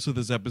for most of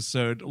this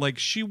episode, like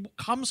she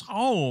comes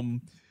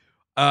home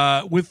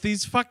with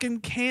these fucking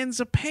cans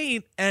of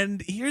paint,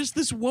 and here's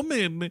this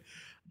woman.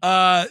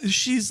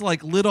 She's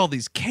like lit all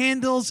these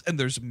candles, and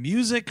there's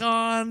music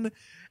on,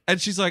 and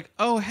she's like,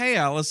 "Oh, hey,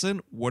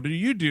 Allison, what are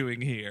you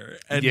doing here?"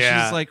 And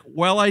she's like,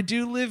 "Well, I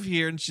do live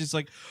here." And she's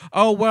like,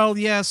 "Oh, well,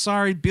 yeah,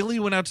 sorry, Billy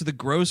went out to the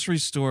grocery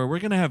store. We're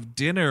gonna have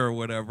dinner or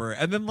whatever."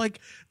 And then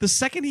like the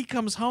second he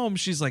comes home,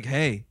 she's like,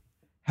 "Hey,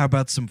 how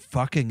about some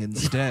fucking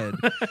instead?"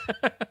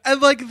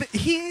 And like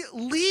he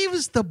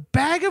leaves the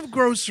bag of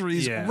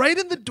groceries right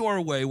in the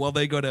doorway while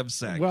they go to have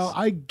sex. Well,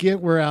 I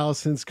get where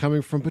Allison's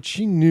coming from, but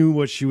she knew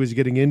what she was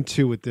getting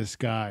into with this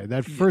guy.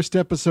 That first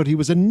episode, he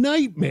was a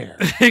nightmare.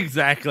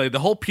 Exactly. The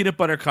whole peanut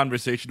butter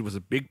conversation was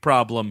a big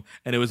problem,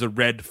 and it was a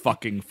red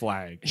fucking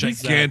flag.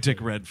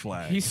 Gigantic red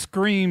flag. He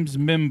screams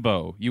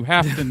Mimbo. You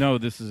have to know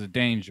this is a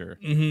danger.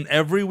 Mm-hmm.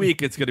 Every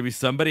week, it's going to be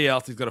somebody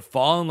else who's going to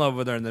fall in love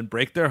with her and then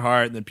break their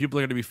heart, and then people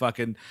are going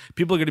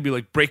to be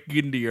like breaking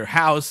into your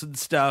house and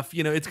stuff.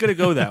 You know, it's going to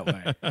go that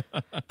way.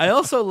 I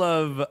also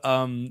love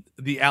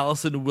the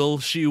Allison will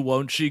she,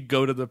 won't she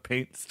go to the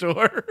paint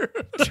store?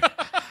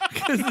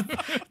 Because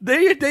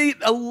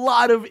a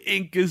lot of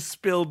ink is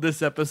spilled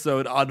this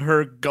episode on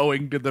her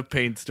going to the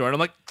paint store. And I'm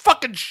like,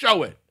 fucking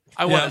show it.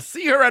 I want to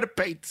see her at a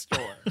paint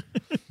store.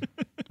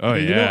 Oh,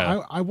 You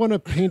know, I want to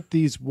paint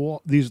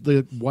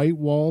the white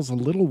walls a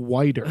little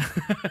whiter.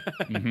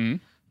 Mm-hmm.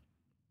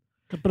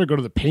 I better go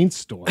to the paint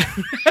store.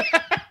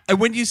 And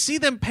when you see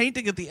them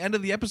painting at the end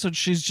of the episode,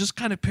 she's just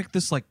kind of picked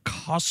this like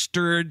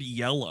custard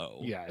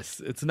yellow.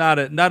 Yes, it's not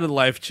a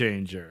life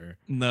changer.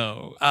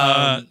 No.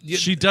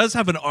 She does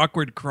have an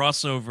awkward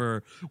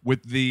crossover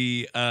with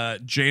the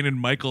Jane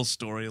and Michael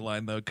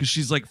storyline, though, because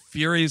she's like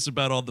furious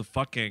about all the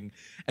fucking.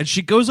 And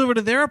she goes over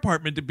to their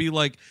apartment to be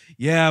like,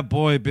 yeah,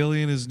 boy,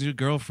 Billy and his new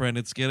girlfriend,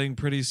 it's getting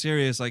pretty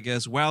serious, I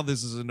guess. Wow,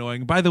 this is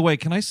annoying. By the way,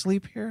 can I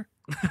sleep here?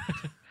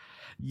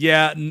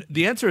 Yeah,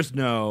 the answer is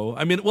no.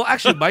 I mean, well,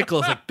 actually,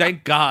 Michael's like,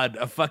 thank God,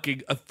 a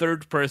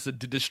third person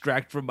to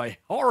distract from my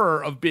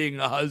horror of being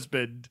a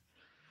husband.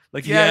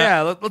 Like,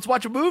 let's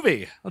watch a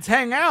movie. Let's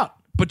hang out.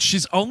 But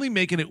she's only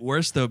making it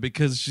worse, though,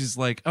 because she's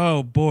like,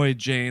 oh, boy,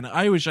 Jane,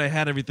 I wish I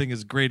had everything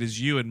as great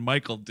as you and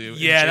Michael do.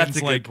 Yeah, and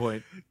that's a like, good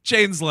point.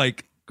 Jane's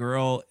like,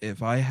 girl,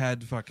 if I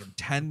had fucking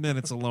 10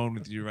 minutes alone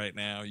with you right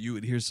now, you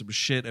would hear some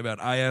shit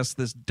about I asked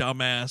this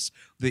dumbass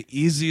the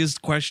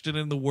easiest question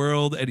in the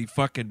world and he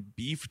fucking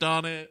beefed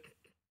on it.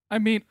 I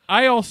mean,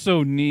 I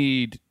also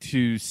need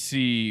to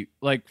see,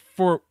 like,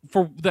 for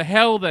the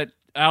hell that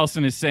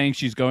Allison is saying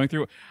she's going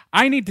through,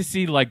 I need to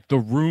see, like, the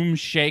room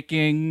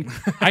shaking.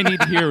 I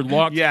need to hear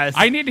Yes.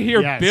 I need to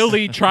hear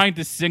Billy trying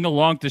to sing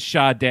along to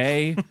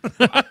Sade.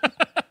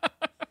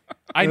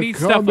 I need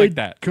stuff like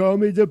that. Call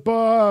me the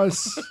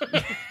boss.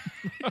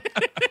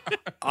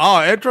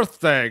 Oh,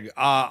 interesting.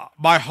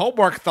 My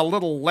homework's a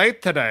little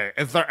late today.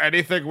 Is there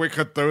anything we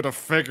could do to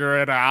figure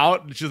it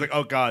out? And she's like,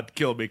 oh, God,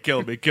 kill me,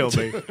 kill me, kill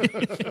me.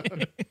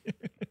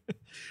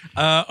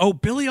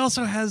 Billy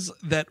also has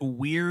that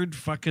weird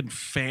fucking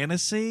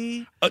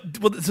fantasy.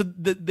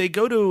 They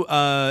go to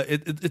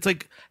it's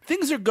like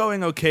things are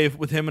going okay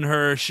with him and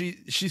her.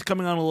 She's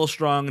coming on a little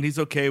strong, and he's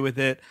okay with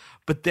it.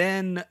 But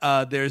then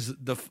there's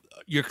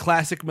your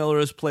classic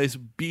Melrose Place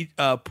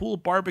pool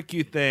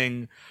barbecue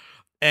thing.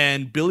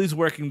 And Billy's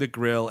working the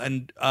grill,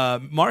 and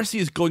Marcy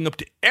is going up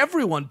to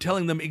everyone,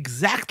 telling them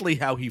exactly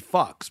how he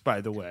fucks,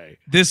 by the way.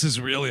 This is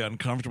really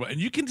uncomfortable. And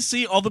you can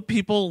see all the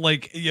people,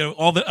 like, you know,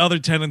 all the other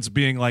tenants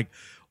being like,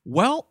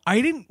 well,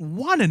 I didn't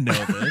want to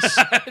know this,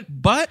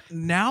 but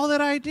now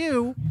that I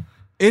do,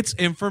 it's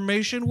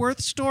information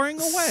worth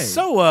storing away.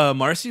 So,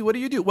 Marcy, what do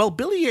you do? Well,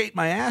 Billy ate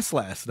my ass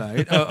last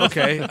night.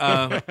 Okay,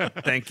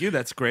 thank you.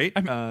 That's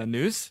great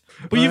news.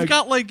 But you've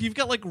got like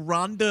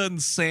Rhonda and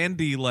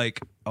Sandy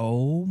like,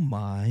 oh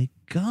my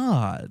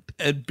God.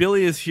 And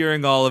Billy is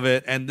hearing all of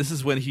it, and this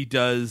is when he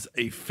does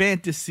a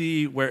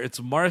fantasy where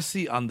it's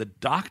Marcy on the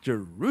Dr.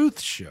 Ruth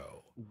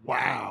show.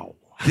 Wow.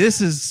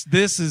 This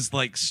is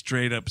like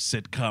straight up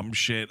sitcom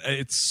shit.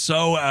 It's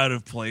so out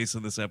of place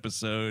in this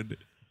episode.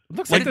 It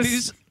looks Like like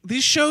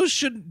these shows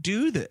shouldn't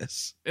do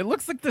this. It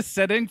looks like the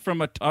setting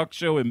from a talk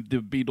show in the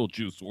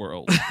Beetlejuice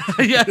world.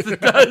 Yes,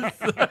 it does.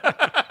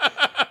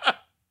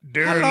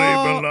 Dearly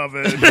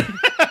beloved.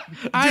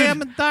 I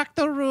am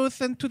Dr.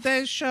 Ruth, and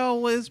today's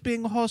show is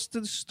being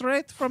hosted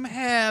straight from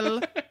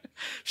hell.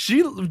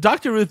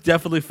 Dr. Ruth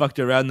definitely fucked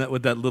around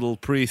with that little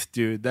priest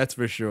dude. That's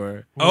for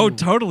sure. Oh,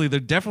 totally. They're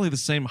definitely the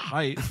same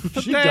height.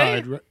 She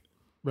died,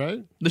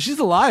 right? No, she's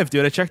alive,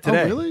 dude. I checked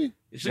today. Oh, really?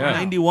 She's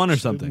 91 or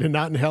something.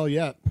 Not in hell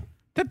yet.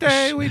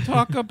 Today we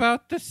talk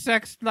about the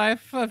sex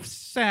life of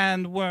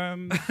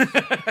sandworms.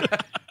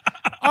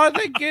 Are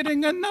they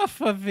getting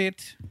enough of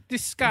it?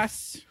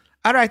 Discuss.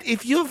 All right,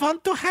 if you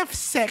want to have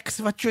sex,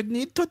 what you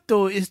need to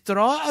do is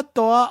draw a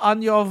door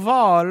on your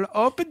wall,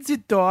 open the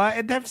door,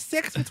 and have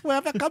sex with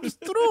whoever comes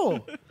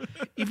through.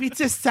 If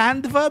it's a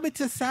sandworm, it's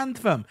a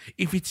sandworm.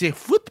 If it's a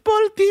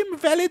football team,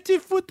 well, it's a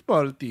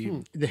football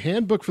team. The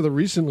handbook for the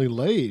recently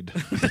laid.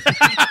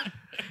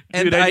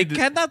 And Dude, I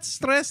cannot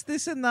stress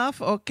this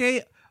enough,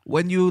 okay?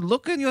 When you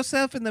look at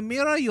yourself in the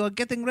mirror, you are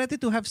getting ready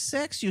to have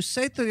sex. You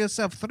say to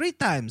yourself 3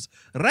 times,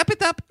 wrap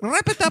it up,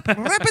 wrap it up,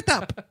 wrap it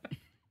up.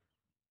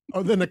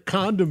 Oh, then a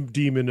condom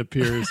demon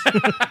appears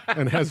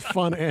and has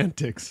fun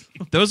antics.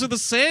 Those are the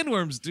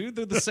sandworms, dude.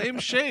 They're the same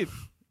shape.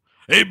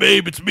 Hey,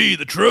 babe, it's me,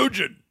 the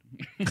Trojan.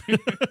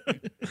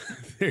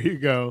 There you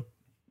go.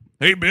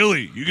 Hey,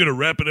 Billy, you gonna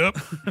wrap it up?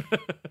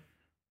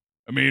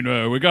 I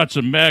mean, we got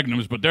some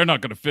magnums, but they're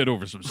not going to fit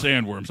over some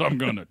sandworms. I'm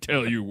going to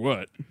tell you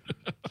what.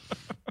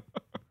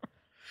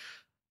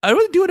 I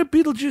really do it at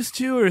Beetlejuice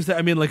 2, or is that?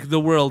 I mean, like the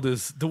world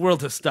has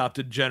stopped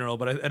in general,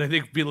 but I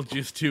think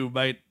Beetlejuice 2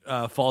 might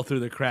fall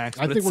through the cracks.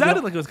 But it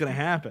sounded like it was going to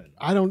happen.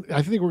 I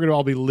think we're going to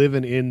all be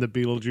living in the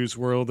Beetlejuice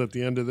world at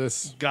the end of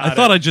this. I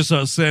thought I just saw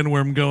a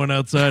sandworm going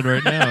outside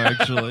right now,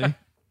 actually.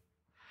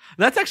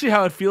 That's actually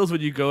how it feels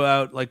when you go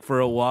out like for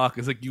a walk.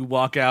 It's like you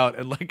walk out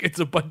and like it's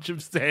a bunch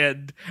of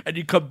sand, and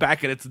you come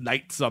back and it's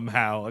night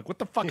somehow. Like what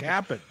the fuck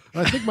happened?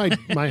 I think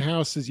my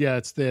house is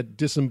it's that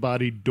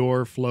disembodied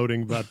door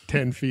floating about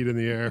 10 feet in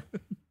the air.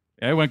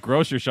 I went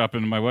grocery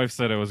shopping, and my wife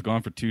said I was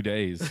gone for 2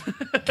 days.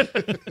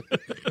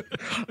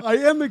 I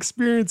am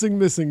experiencing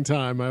missing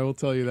time. I will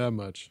tell you that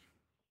much.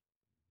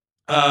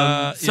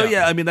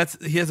 I mean,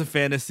 he has a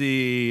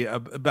fantasy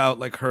about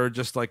like her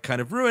just like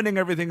kind of ruining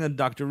everything on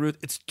Dr. Ruth.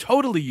 It's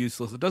totally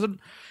useless.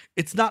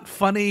 It's not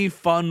funny,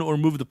 fun, or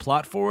move the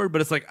plot forward.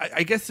 But it's like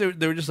I guess they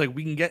were just like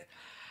they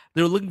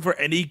were looking for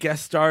any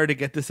guest star to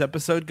get this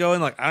episode going.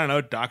 Like I don't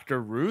know,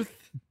 Dr.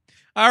 Ruth.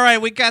 All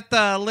right, we got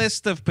the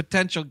list of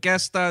potential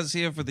guest stars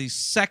here for the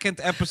second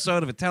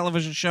episode of a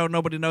television show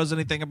nobody knows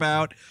anything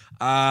about.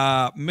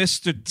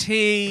 Mr.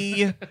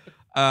 T,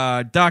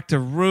 Dr.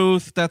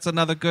 Ruth, that's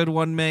another good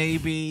one,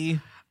 maybe.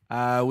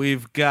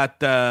 We've got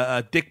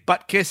Dick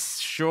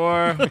Buttkiss,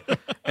 sure.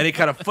 Any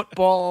kind of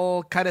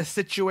football kind of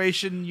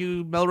situation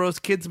you Melrose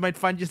kids might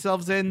find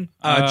yourselves in.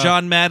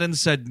 John Madden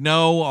said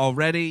no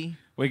already.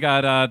 We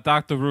got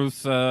Dr.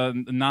 Ruth's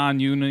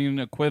non-union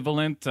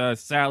equivalent,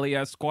 Sally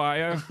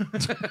Esquire.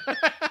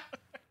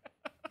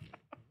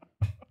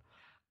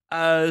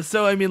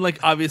 So I mean, like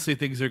obviously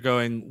things are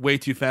going way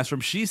too fast.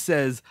 From she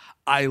says,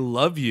 "I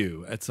love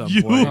you" at some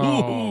point,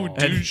 Oh,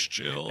 douche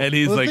chill. and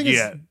he's Well, the like, thing is,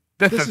 "Yeah,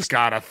 this has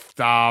gotta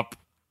stop."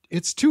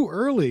 It's too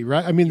early,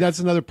 right? I mean, that's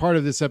another part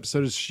of this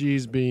episode is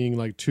she's being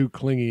like too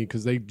clingy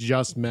because they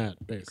just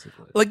met,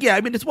 basically. Like, yeah,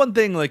 I mean, it's one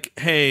thing, like,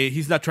 hey,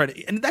 he's not trying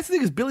to, and that's the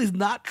thing is Billy's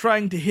not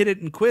trying to hit it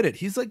and quit it.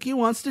 He's like, he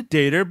wants to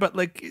date her, but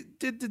like,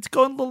 it's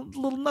going a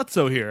little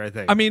nutso here, I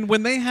think. I mean,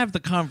 when they have the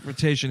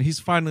confrontation,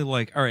 he's finally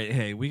like, all right,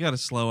 hey, we got to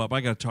slow up.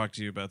 I got to talk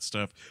to you about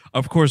stuff.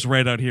 Of course,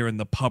 right out here in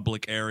the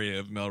public area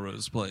of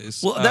Melrose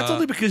Place. Well, that's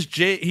only because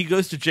he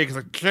goes to Jake. He's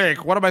like,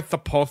 Jake, what am I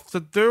supposed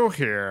to do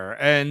here?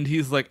 And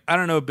he's like, I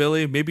don't know,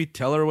 Billy, maybe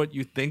tell her what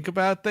you think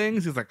about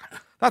things. He's like,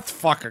 that's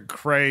fucking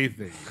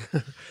crazy.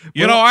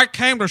 You know, I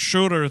came to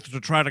Shooters to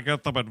try to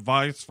get some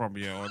advice from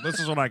you, and this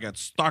is what I get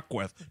stuck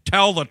with.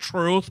 Tell the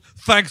truth.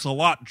 Thanks a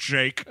lot,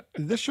 Jake.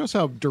 This shows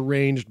how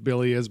deranged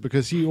Billy is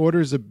because he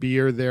orders a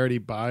beer there and he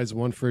buys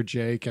one for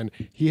Jake and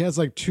he has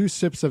like 2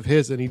 sips of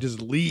his and he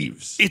just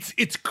leaves.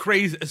 It's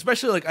crazy,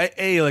 especially like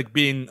I like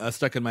being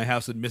stuck in my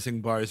house and missing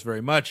bars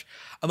very much.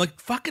 I'm like,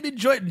 fucking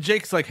enjoy it. And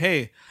Jake's like,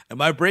 hey,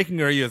 am I breaking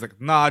her? He's like,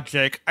 nah,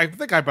 Jake, I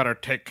think I better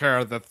take care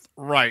of this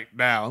right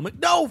now. I'm like,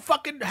 no,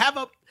 fucking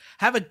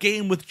have a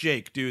game with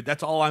Jake, dude.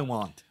 That's all I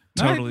want.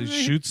 Totally.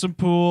 Shoot some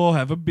pool,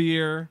 have a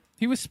beer.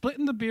 He was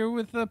splitting the beer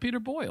with Peter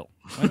Boyle.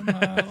 You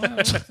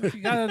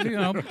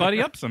gotta,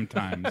 buddy up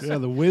sometimes. Yeah,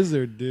 the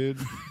wizard, dude.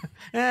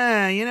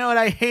 You know what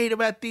I hate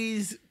about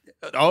these?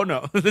 Oh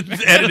no,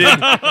 it's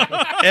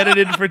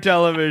edited for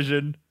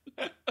television.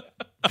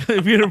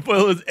 Peter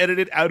Boyle is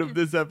edited out of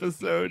this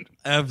episode.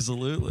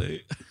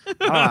 Absolutely.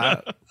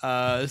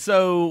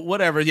 So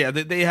whatever. Yeah,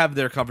 they have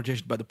their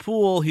confrontation by the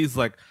pool. He's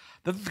like,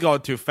 this is going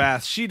too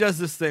fast. She does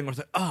this thing where it's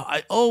like, oh,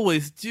 I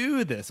always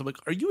do this. I'm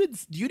like, do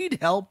you need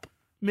help,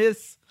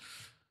 miss?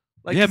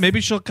 Like, yeah,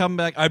 maybe she'll come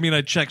back. I mean,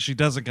 I checked. She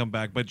doesn't come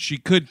back, but she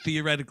could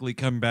theoretically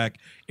come back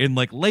in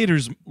like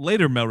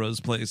later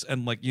Melrose Place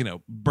and like, you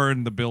know,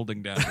 burn the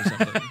building down or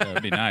something. That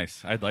would be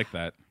nice. I'd like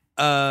that.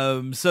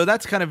 So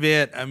that's kind of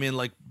it. I mean,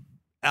 like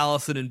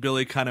Allison and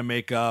Billy kind of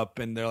make up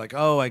and they're like,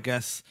 oh, I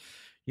guess,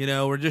 you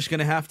know, we're just going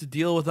to have to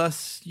deal with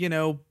us, you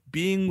know,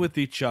 being with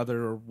each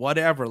other or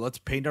whatever. Let's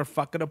paint our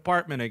fucking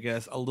apartment, I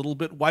guess, a little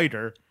bit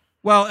whiter.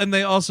 Well, and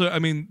they also, I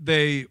mean,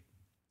 they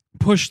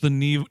push the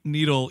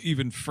needle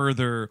even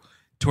further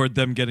toward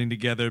them getting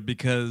together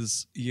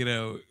because,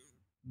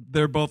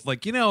 they're both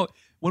like,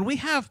 when we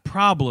have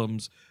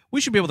problems, we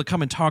should be able to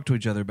come and talk to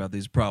each other about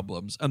these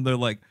problems. And they're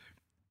like,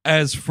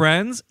 as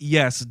friends?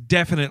 Yes,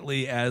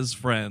 definitely as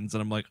friends.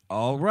 And I'm like,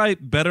 all right,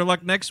 better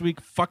luck next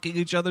week fucking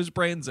each other's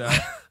brains out.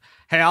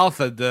 Hey,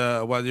 Alfred,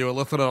 when you were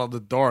listening on the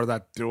door,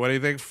 that do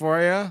anything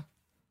for you?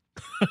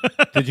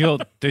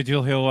 Did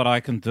you hear what I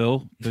can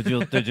do? Did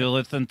you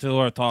listen to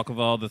or talk of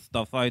all the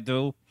stuff I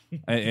do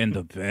in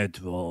the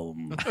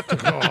bedroom?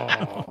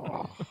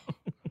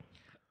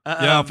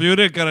 Yeah, if you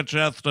didn't get a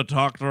chance to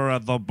talk to her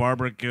at the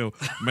barbecue,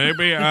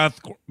 maybe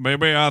ask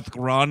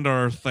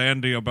Rhonda or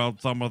Sandy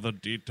about some of the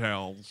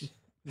details.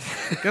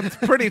 That's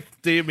pretty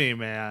steamy,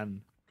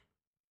 man.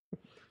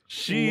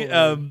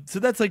 So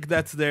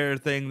that's their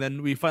thing.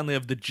 Then we finally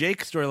have the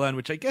Jake storyline,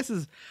 which I guess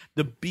is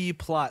the B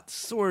plot,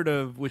 sort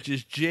of, which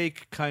is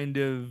Jake kind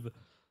of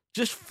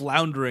just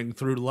floundering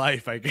through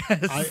life, I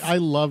guess. I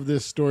love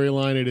this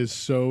storyline. It is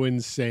so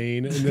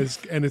insane.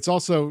 And it's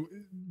also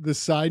the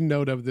side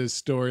note of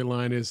this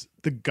storyline is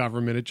the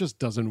government. It just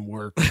doesn't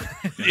work.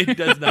 It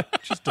does not.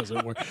 It just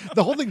doesn't work.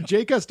 The whole thing,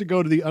 Jake has to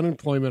go to the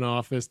unemployment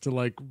office to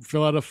like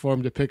fill out a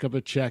form to pick up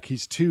a check.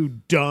 He's too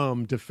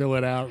dumb to fill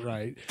it out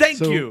right. Thank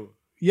you.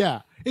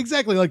 Yeah,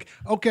 exactly. Like,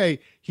 okay,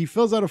 he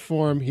fills out a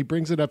form. He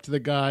brings it up to the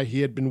guy.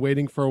 He had been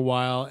waiting for a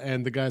while.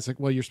 And the guy's like,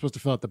 well, you're supposed to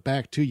fill out the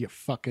back too, you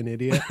fucking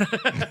idiot.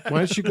 Why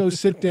don't you go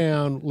sit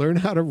down, learn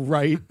how to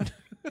write,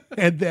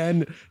 and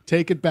then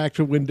take it back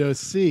to Windows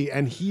C?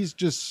 And he's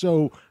just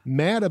so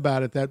mad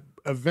about it that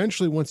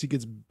eventually once he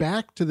gets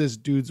back to this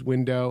dude's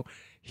window,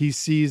 he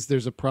sees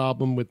there's a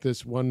problem with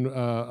this one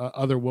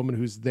other woman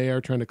who's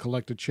there trying to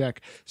collect a check.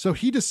 So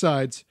he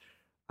decides,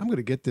 I'm going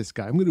to get this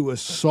guy. I'm going to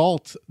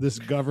assault this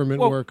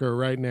government worker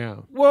right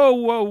now.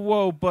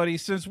 Whoa, buddy.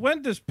 Since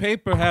when does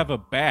paper have a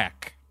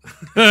back?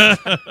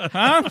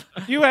 Huh?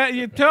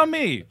 You tell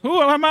me.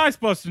 Who am I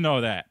supposed to know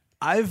that?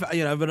 I've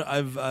been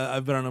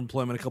on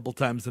unemployment a couple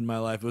times in my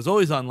life. It was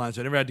always online,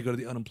 so I never had to go to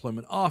the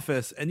unemployment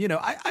office. And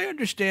I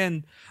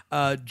understand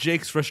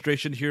Jake's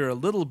frustration here a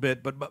little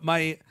bit, but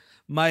my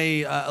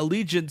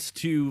allegiance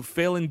to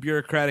failing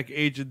bureaucratic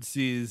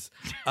agencies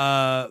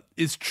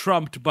is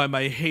trumped by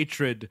my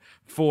hatred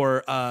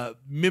for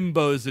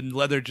mimbos in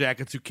leather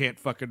jackets who can't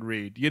fucking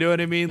read. You know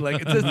what I mean?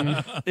 Like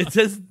it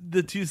says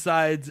the two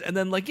sides, and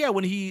then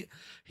when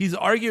he's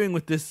arguing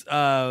with this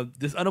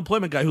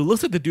unemployment guy who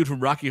looks like the dude from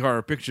Rocky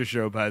Horror Picture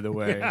Show, by the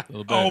way. Yeah.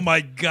 Oh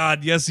my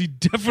God, yes, he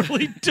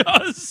definitely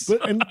does.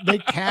 And they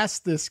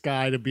cast this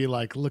guy to be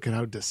like, look at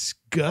how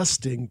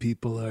disgusting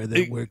people are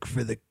that work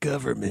for the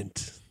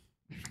government.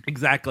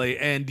 Exactly,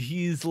 and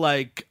he's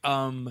like,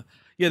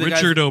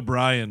 Richard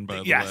O'Brien, by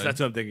the way. Yes, that's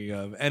what I'm thinking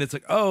of. And it's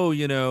like,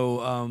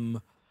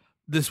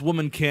 this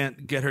woman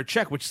can't get her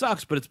check, which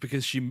sucks, but it's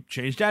because she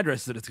changed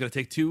addresses and it's going to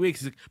take 2 weeks.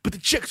 He's like, but the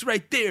check's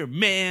right there,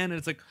 man. And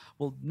it's like,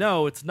 well,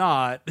 no, it's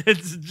not.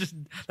 It's just,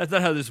 that's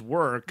not how this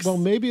works. Well,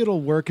 maybe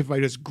it'll work if I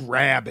just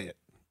grab it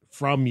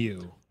from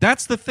you.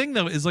 That's the thing,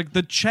 though, is like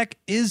the check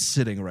is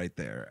sitting right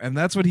there. And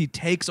that's what he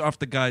takes off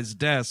the guy's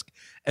desk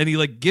and he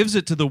like gives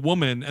it to the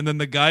woman. And then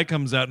the guy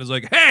comes out and is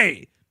like,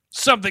 hey,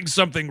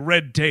 something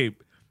red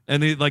tape.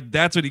 And he like,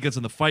 that's what he gets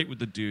in the fight with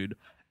the dude.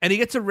 And he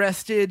gets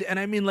arrested. And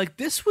I mean, like,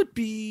 this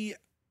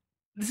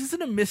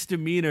isn't a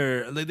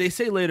misdemeanor. Like, they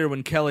say later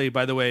when Kelly,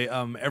 by the way,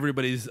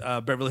 everybody's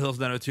Beverly Hills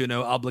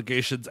 90210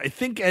 obligations, I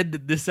think,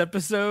 ended this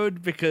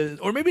episode because,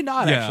 or maybe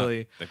not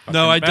actually.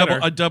 No, I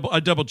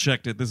double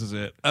checked it. This is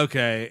it.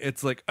 Okay,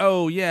 it's like,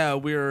 oh yeah,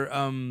 we're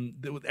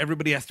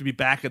everybody has to be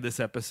back in this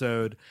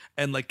episode,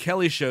 and like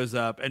Kelly shows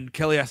up, and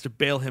Kelly has to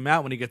bail him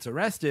out when he gets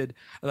arrested.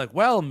 And like,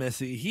 well,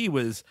 Missy, he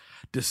was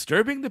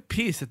disturbing the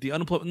peace at the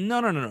unemployment.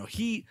 No.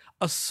 He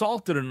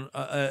assaulted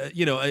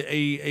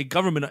a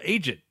government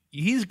agent.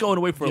 He's going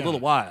away for a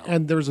little while.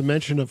 And there's a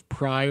mention of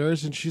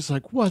priors, and she's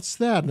like, what's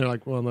that? And they're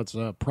like, well, that's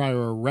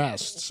prior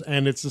arrests.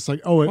 And it's just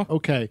like, oh,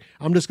 okay,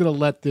 I'm just going to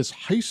let this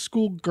high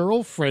school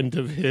girlfriend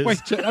of his,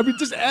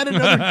 just add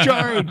another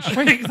charge.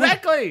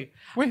 Exactly.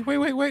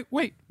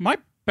 Wait. My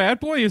bad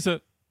boy is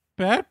a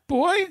bad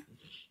boy?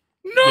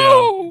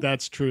 No! Yeah,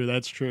 that's true.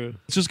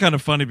 It's just kind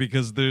of funny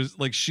because there's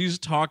like, she's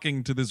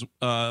talking to this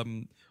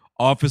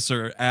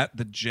officer at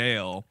the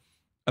jail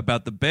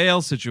about the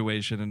bail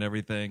situation and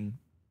everything.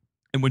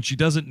 And when she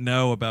doesn't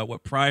know about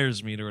what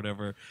priors mean or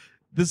whatever,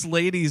 this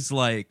lady's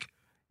like,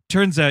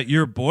 turns out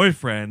your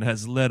boyfriend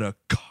has led a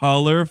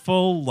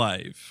colorful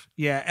life.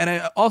 Yeah, and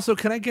I also,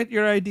 can I get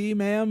your ID,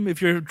 ma'am? If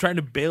you're trying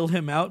to bail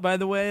him out, by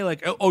the way,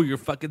 like, oh, you're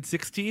fucking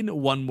 16,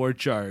 one more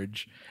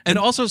charge. And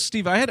also,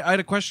 Steve, I had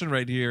a question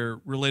right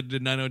here related to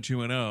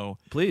 90210.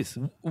 Please.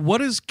 What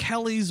is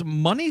Kelly's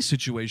money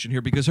situation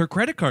here? Because her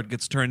credit card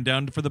gets turned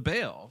down for the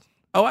bail.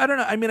 Oh, I don't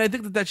know. I mean, I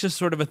think that's just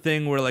sort of a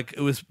thing where like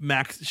it was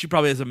max. She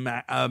probably has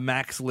a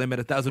max limit.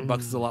 $1,000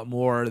 is a lot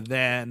more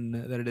than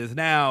it is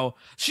now.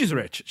 She's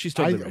rich. She's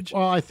totally rich.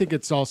 Well, I think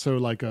it's also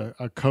like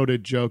a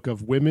coded joke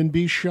of women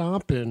be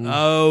shopping.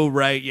 Oh,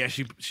 right. Yeah,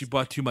 she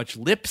bought too much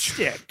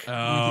lipstick. Oh,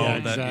 yeah,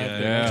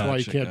 exactly. That's why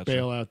you can't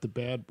bail out the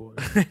bad boy.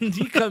 And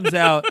he comes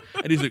out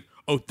and he's like,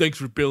 "Oh, thanks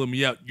for bailing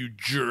me out, you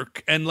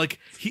jerk." And like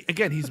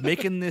he's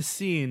making this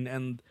scene,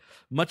 and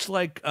much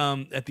like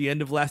at the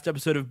end of last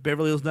episode of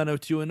Beverly Hills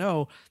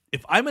 90210,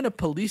 if I'm in a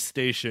police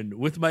station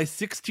with my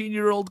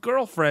 16-year-old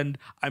girlfriend,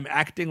 I'm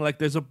acting like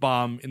there's a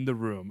bomb in the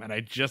room, and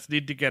I just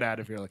need to get out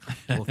of here. Like,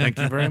 well, thank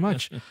you very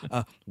much.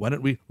 Why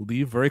don't we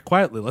leave very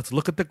quietly? Let's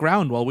look at the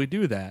ground while we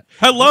do that.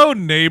 Hello,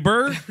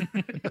 neighbor.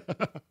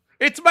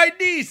 It's my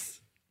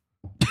niece.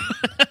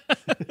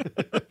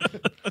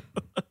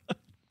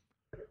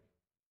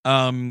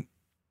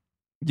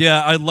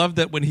 Yeah, I love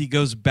that when he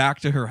goes back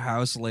to her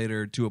house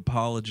later to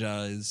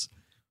apologize.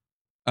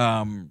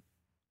 Her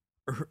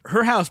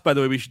house, by the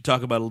way, we should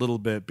talk about a little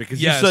bit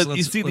because Yes,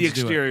 you see the let's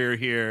do it. exterior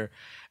here,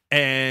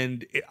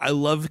 and I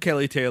love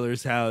Kelly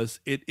Taylor's house.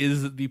 It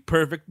is the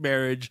perfect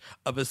marriage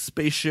of a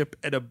spaceship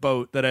and a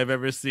boat that I've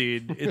ever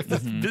seen. It's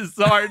this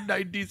bizarre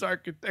 90s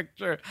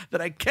architecture that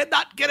I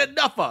cannot get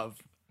enough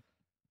of.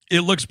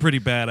 It looks pretty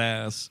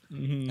badass.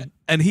 Mm-hmm.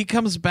 And he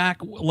comes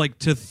back like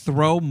to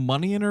throw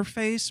money in her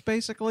face,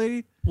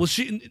 basically. Well,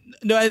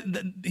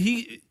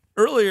 he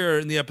earlier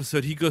in the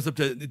episode he goes up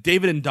to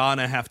David and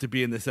Donna have to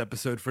be in this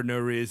episode for no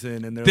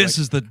reason, and This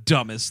is the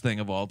dumbest thing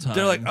of all time.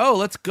 they're like, "Oh,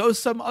 let's go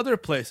some other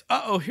place."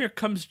 Oh, here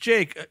comes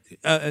Jake.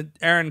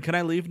 Aaron, can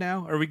I leave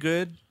now? Are we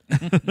good?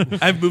 I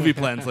have movie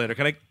plans later.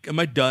 Am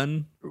I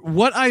done?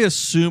 What I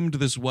assumed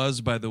this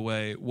was, by the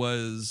way,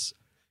 was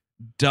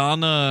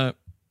Donna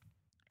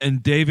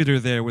and David are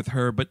there with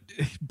her, but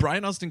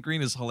Brian Austin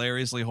Green is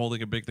hilariously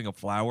holding a big thing of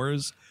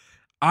flowers.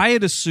 I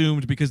had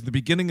assumed because at the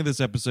beginning of this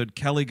episode,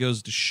 Kelly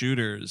goes to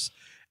Shooters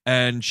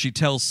and she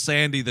tells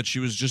Sandy that she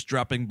was just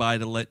dropping by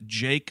to let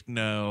Jake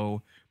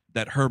know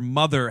that her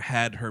mother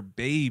had her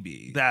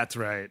baby. That's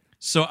right.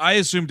 So I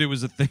assumed it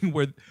was a thing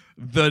where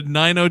the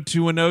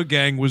 90210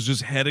 gang was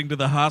just heading to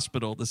the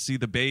hospital to see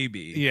the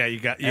baby. Yeah, you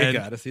got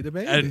to see the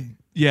baby. And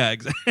yeah,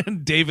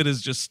 and David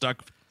is just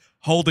stuck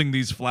holding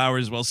these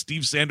flowers while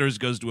Steve Sanders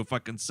goes to a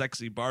fucking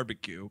sexy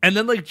barbecue. And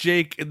then like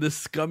Jake, in the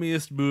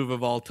scummiest move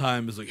of all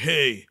time, is like,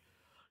 "Hey,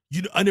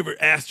 I never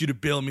asked you to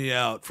bail me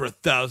out for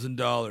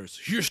 $1,000.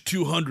 Here's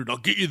 $200. I'll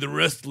get you the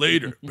rest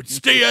later. But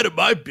stay out of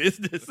my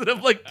business." And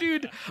I'm like,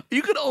 dude,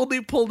 you can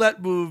only pull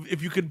that move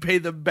if you can pay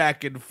them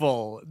back in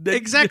full.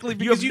 Exactly, You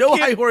because have you no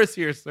can't- high horse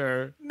here,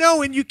 sir.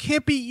 No, and you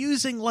can't be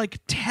using like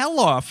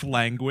tell-off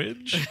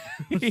language.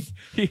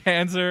 He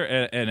hands her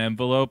an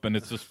envelope, and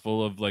it's just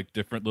full of like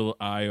different little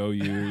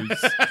IOUs.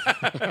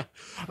 I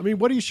mean,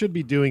 what he should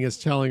be doing is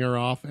telling her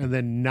off and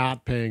then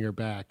not paying her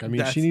back. I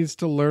mean, she needs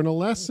to learn a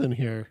lesson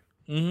here.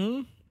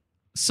 Mm-hmm.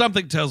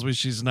 Something tells me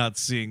she's not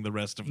seeing the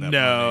rest of that money.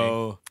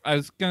 No. I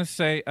was gonna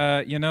say,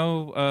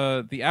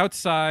 the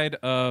outside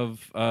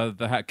of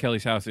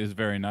Kelly's house is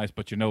very nice,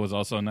 but what's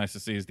also nice to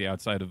see is the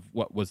outside of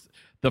what was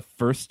the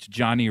first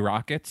Johnny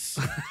Rockets.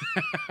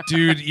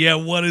 Dude, yeah,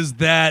 what is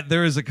that?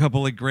 There is a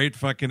couple of great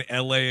fucking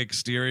LA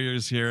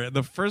exteriors here. And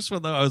the first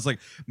one, though, I was like,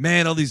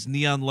 man, all these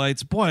neon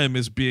lights. Boy, I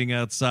miss being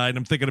outside.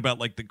 I'm thinking about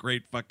like the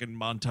great fucking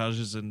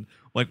montages in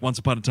like Once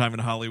Upon a Time in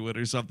Hollywood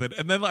or something.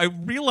 And then I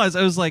realized,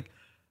 I was like,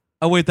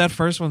 oh, wait, that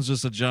first one's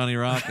just a Johnny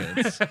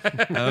Rockets.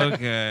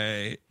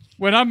 Okay.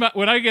 When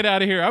I get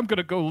out of here, I'm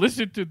gonna go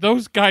listen to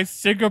those guys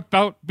sing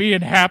about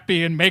being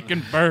happy and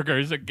making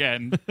burgers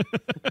again.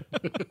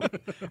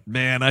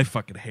 Man, I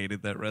fucking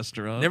hated that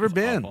restaurant. Never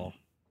been. Awful.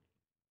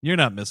 You're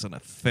not missing a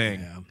thing.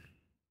 Yeah.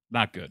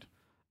 Not good.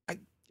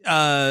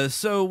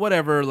 So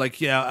whatever, like,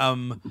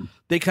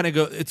 they kind of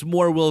go, it's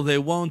more will they,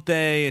 won't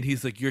they? And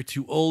he's like, I'm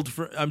too old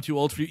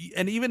for you.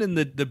 And even in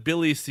the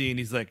Billy scene,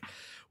 he's like,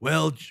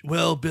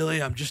 well,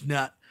 Billy, I'm just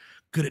not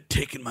good at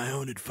taking my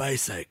own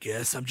advice, I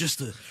guess. I'm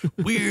just a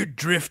weird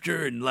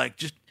drifter and like,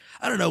 just,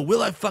 I don't know,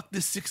 will I fuck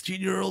this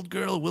 16-year-old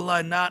girl? Will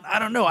I not? I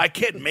don't know. I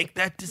can't make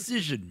that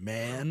decision,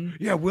 man.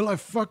 Yeah, will I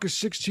fuck a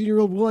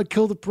 16-year-old? Will I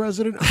kill the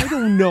president? I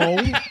don't know.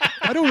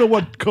 I don't know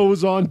what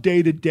goes on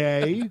day to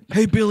day.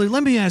 Hey, Billy,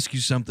 let me ask you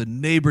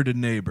something, neighbor to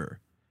neighbor.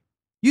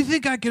 You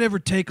think I could ever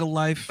take a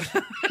life?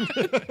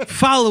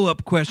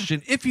 Follow-up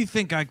question. If you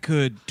think I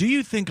could, do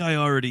you think I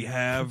already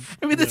have?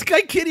 I mean, this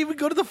guy can't even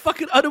go to the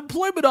fucking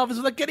unemployment office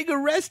without getting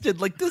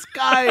arrested. Like, this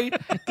guy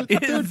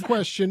Third is...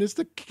 question, is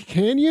the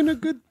canyon a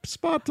good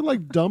spot to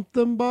like dump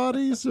them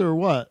bodies or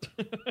what?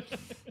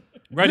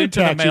 Right You're a into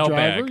the taxi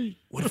mailbag.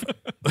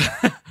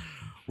 driver.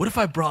 What if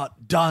I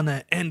brought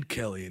Donna and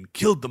Kelly and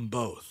killed them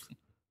both?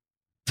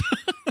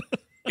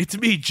 It's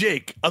me,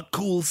 Jake, a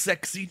cool,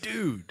 sexy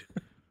dude.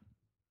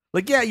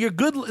 Like, yeah, you're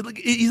good. Like,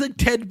 he's like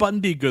Ted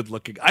Bundy good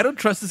looking. I don't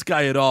trust this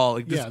guy at all.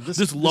 Like, this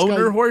This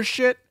loner guy- horse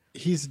shit.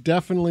 He's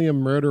definitely a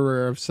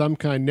murderer of some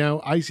kind. Now,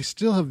 I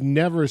still have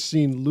never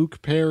seen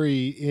Luke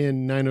Perry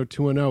in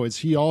 90210. Is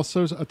he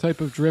also a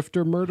type of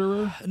drifter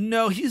murderer?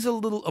 No, he's a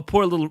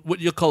poor little, what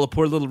you'll call a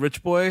poor little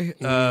rich boy,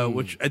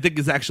 which I think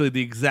is actually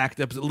the exact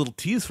episode, a little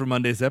tease for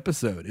Monday's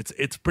episode.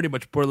 It's pretty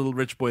much Poor Little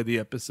Rich Boy, the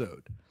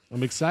episode.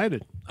 I'm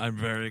excited. I'm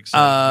very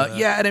excited. For that.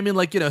 Yeah, and I mean,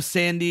 like,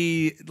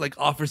 Sandy, like,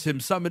 offers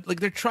him something. Like,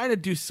 they're trying to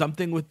do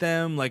something with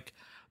them. Like,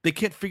 they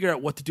can't figure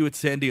out what to do with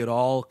Sandy at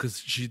all because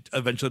she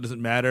eventually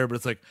doesn't matter. But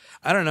it's like,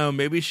 I don't know,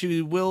 maybe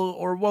she will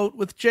or won't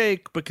with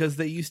Jake because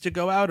they used to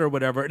go out or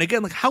whatever. And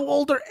again, like, how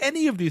old are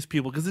any of these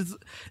people? Because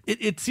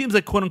it seems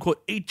like quote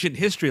unquote ancient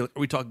history. Like, are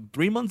we talking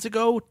 3 months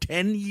ago,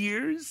 10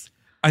 years?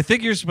 I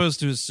think you're supposed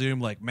to assume,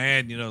 like,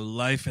 man,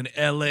 life in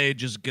LA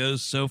just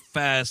goes so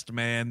fast,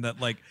 man, that,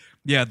 like,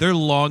 yeah, their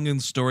long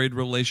and storied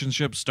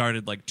relationship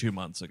started like 2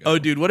 months ago. Oh,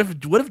 dude, what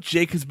if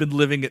Jake has been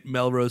living at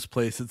Melrose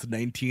Place since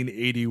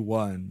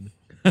 1981?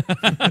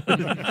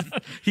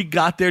 He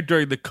got there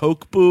during the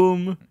Coke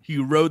boom. He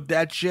rode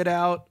that shit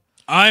out.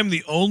 I'm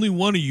the only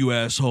one of you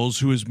assholes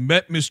who has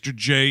met Mr.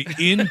 J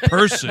in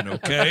person,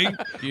 okay?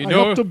 You I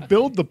know, hope to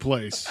build the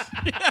place.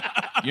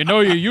 you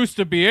used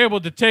to be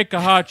able to take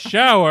a hot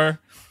shower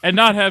and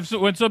not have,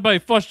 when somebody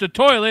flushed the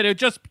toilet, it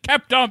just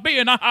kept on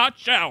being a hot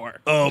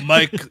shower. Oh,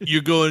 Mike,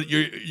 you're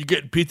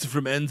getting pizza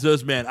from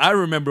Enzo's, man. I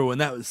remember when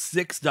that was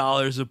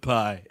 $6 a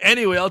pie.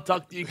 Anyway, I'll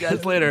talk to you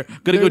guys later.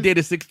 Gonna go date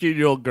a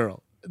 16-year-old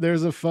girl.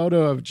 There's a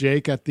photo of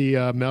Jake at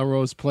the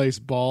Melrose Place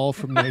ball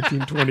from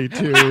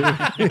 1922.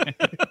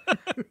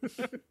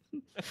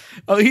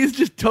 Oh, he's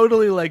just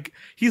totally like,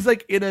 he's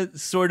like in a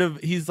sort of,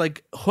 he's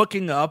like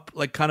hooking up,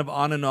 like kind of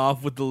on and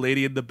off with the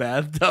lady in the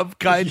bathtub,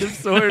 kind of,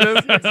 sort of.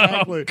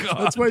 Exactly.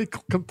 That's why he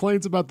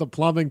complains about the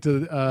plumbing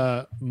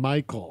to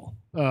Michael.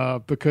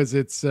 Because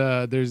it's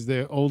there's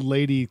the old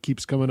lady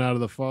keeps coming out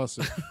of the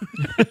faucet.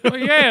 Well,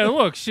 yeah,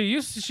 look,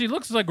 she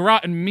looks like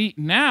rotten meat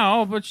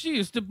now, but she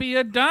used to be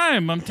a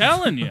dime, I'm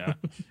telling you.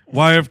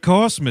 Why, of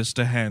course,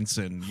 Mr.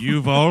 Hanson.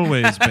 You've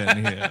always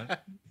been here.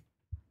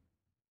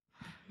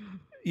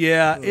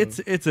 Yeah,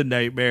 it's a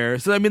nightmare.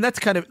 So I mean, that's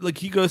kind of like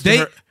he goes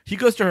to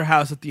her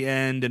house at the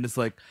end, and it's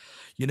like,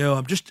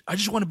 I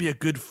just want to be a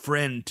good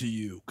friend to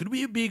you. Could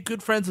we be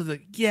good friends? I was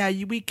like, yeah,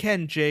 we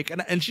can, Jake.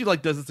 And she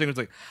like does this thing. It's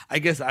like, I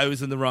guess I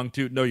was in the wrong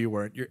too. No, you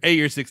weren't.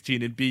 You're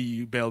 16, and B,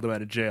 you bailed him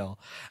out of jail.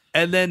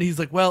 And then he's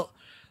like, well,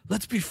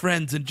 let's be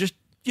friends and just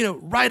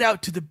ride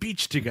out to the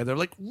beach together.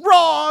 Like,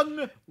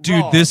 wrong, dude.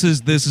 wrong. This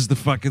is the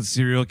fucking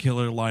serial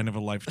killer line of a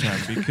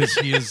lifetime because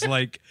he's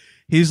like,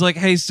 hey,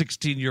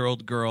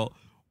 16-year-old girl.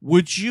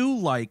 Would you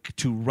like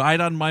to ride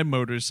on my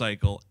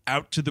motorcycle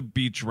out to the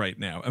beach right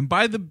now? And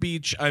by the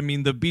beach, I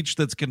mean the beach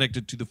that's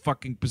connected to the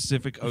fucking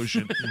Pacific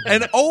Ocean.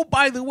 And oh,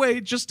 by the way,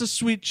 just a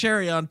sweet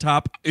cherry on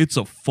top, it's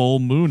a full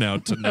moon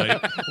out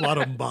tonight. A lot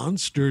of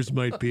monsters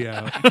might be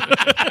out.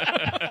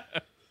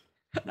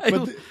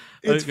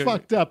 It's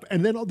fucked up.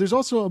 And then there's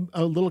also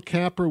a little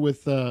capper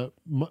with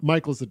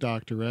Michael's the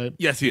doctor, right?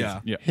 Yes, he is.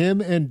 Yeah. Him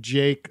and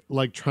Jake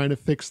like trying to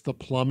fix the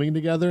plumbing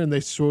together, and they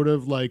sort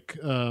of like,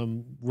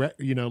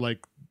 like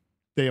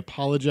they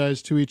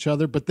apologize to each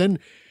other. But then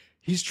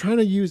he's trying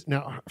to use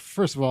now.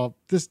 First of all,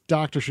 this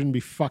doctor shouldn't be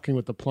fucking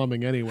with the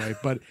plumbing anyway.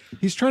 But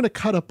he's trying to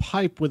cut a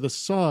pipe with a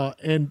saw,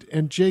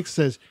 and Jake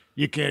says,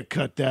 "You can't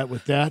cut that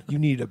with that. You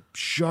need a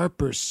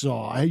sharper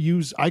saw.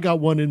 I got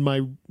one in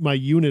my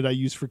unit I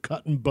use for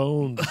cutting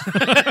bones.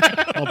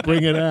 I'll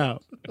bring it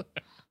out."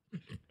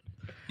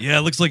 Yeah,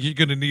 it looks like you're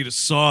going to need a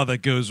saw that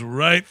goes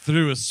right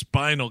through a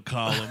spinal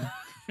column.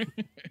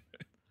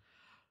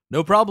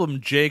 No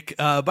problem, Jake.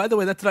 By the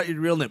way, that's not your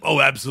real name. Oh,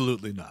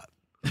 absolutely not.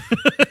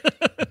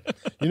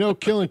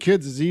 Killing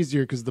kids is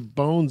easier because the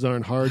bones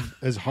aren't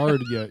as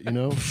hard yet,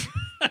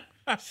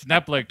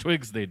 Snap like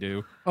twigs, they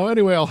do. Oh,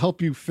 anyway, I'll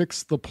help you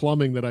fix the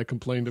plumbing that I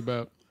complained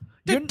about.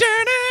 It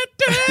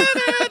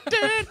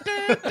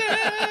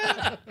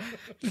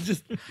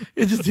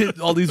just hit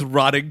all these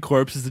rotting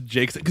corpses in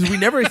Jake's, because we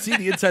never see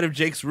the inside of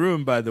Jake's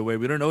room. By the way,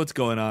 we don't know what's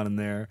going on in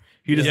there.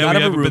 He does not we have a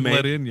haven't been roommate.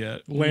 let in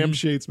yet.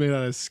 Lampshades made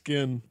out of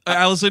skin.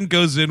 Allison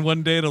goes in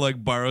one day to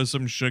like borrow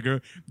some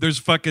sugar. There's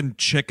fucking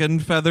chicken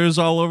feathers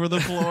all over the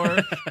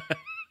floor.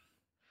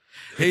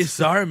 Hey,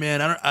 sorry,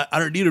 man. I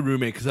don't need a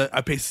roommate because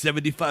I pay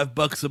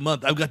 $75 a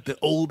month. I've got the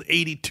old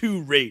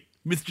 82 rate.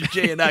 Mr.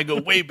 J and I go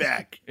way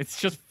back. It's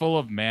just full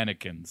of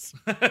mannequins.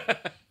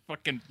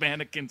 Fucking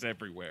mannequins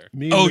everywhere.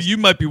 You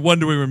might be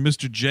wondering where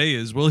Mr. J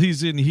is. Well,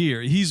 he's in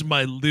here. He's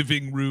my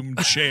living room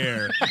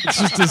chair. It's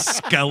just a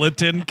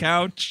skeleton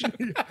couch.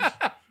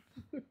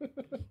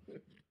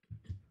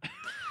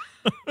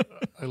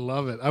 I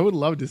love it. I would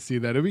love to see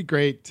that. It'd be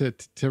great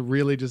to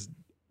really just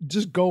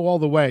go all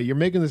the way. You're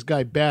making this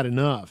guy bad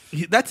enough.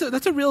 That's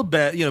a real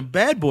bad.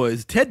 Bad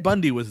boys. Ted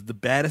Bundy was the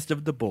baddest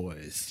of the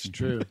boys. It's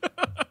true.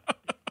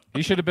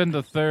 He should have been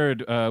the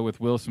third with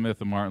Will Smith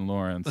and Martin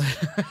Lawrence.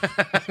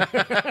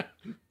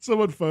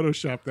 Someone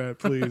Photoshop that,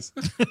 please.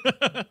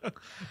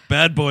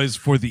 Bad boys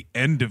for the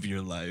end of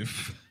your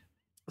life.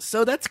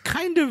 So that's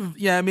kind of,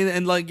 yeah, I mean,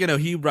 and like,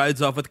 he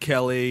rides off with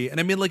Kelly, and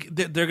I mean, like,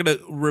 they're going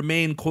to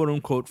remain quote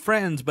unquote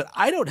friends, but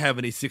I don't have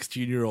any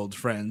 16-year-old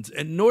friends,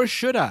 and nor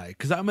should I,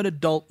 because I'm an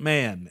adult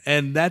man,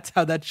 and that's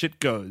how that shit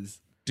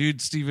goes.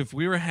 Dude, Steve, if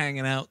we were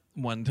hanging out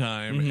one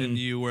time and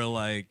you were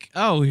like,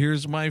 oh,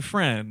 here's my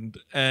friend,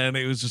 and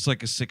it was just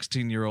like a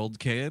 16-year-old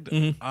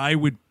kid, I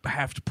would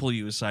have to pull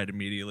you aside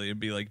immediately and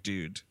be like,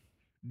 dude,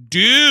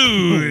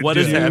 What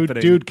is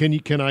happening? Dude,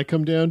 can I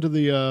come down to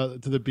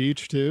the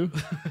beach too?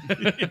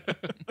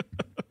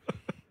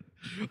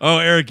 Oh,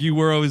 Eric, you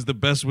were always the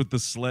best with the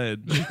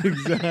sled.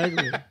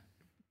 Exactly.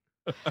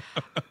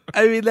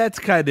 I mean, that's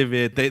kind of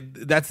it.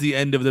 That's the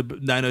end of the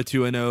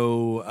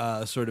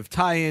 90210 sort of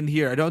tie-in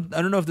here. I don't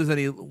know if there's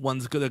any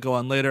ones that go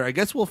on later. I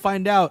guess we'll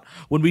find out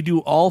when we do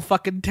all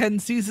fucking 10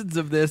 seasons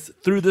of this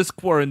through this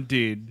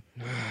quarantine.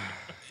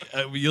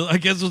 I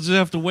guess we'll just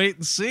have to wait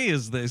and see,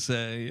 as they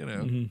say.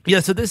 Yeah.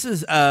 So this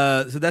is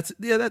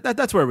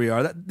that's where we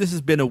are. This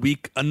has been a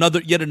week,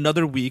 yet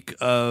another week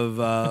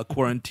of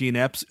quarantine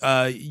eps.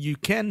 You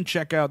can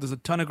check out. There's a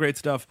ton of great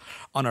stuff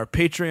on our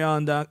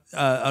Patreon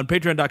on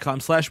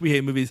patreon.com/We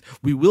Hate Movies.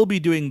 We will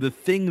be doing The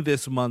Thing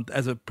this month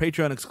as a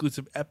Patreon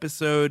exclusive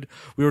episode.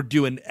 We were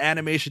doing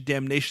Animation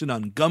Damnation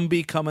on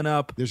Gumby coming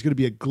up. There's going to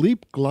be a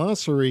Gleep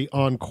glossary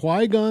on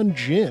Qui-Gon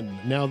Jinn.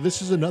 Now,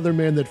 this is another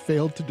man that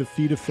failed to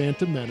defeat a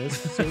Phantom Menace.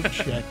 So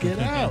check it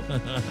out.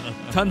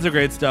 Tons of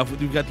great stuff.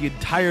 We've got the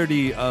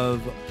entirety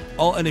of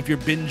all, and if you're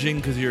binging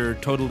because you're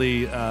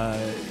totally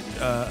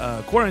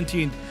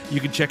quarantined, you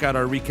can check out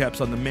our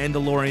recaps on The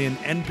Mandalorian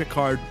and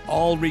Picard.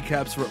 All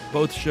recaps for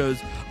both shows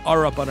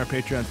are up on our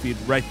Patreon feed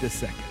right this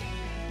second.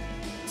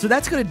 So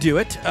that's going to do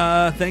it.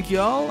 Thank you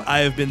all. I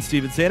have been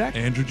Steven Sadak.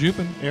 Andrew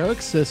Jupin. Eric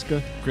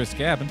Siska. Chris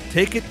Cabin.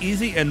 Take it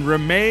easy and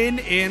remain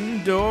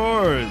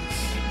indoors.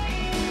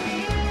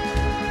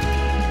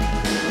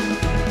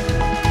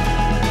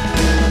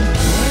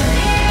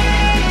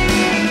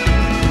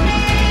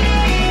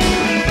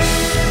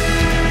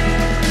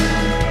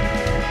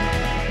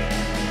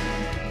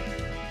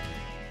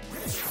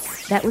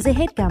 That was a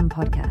HeadGum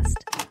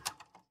podcast.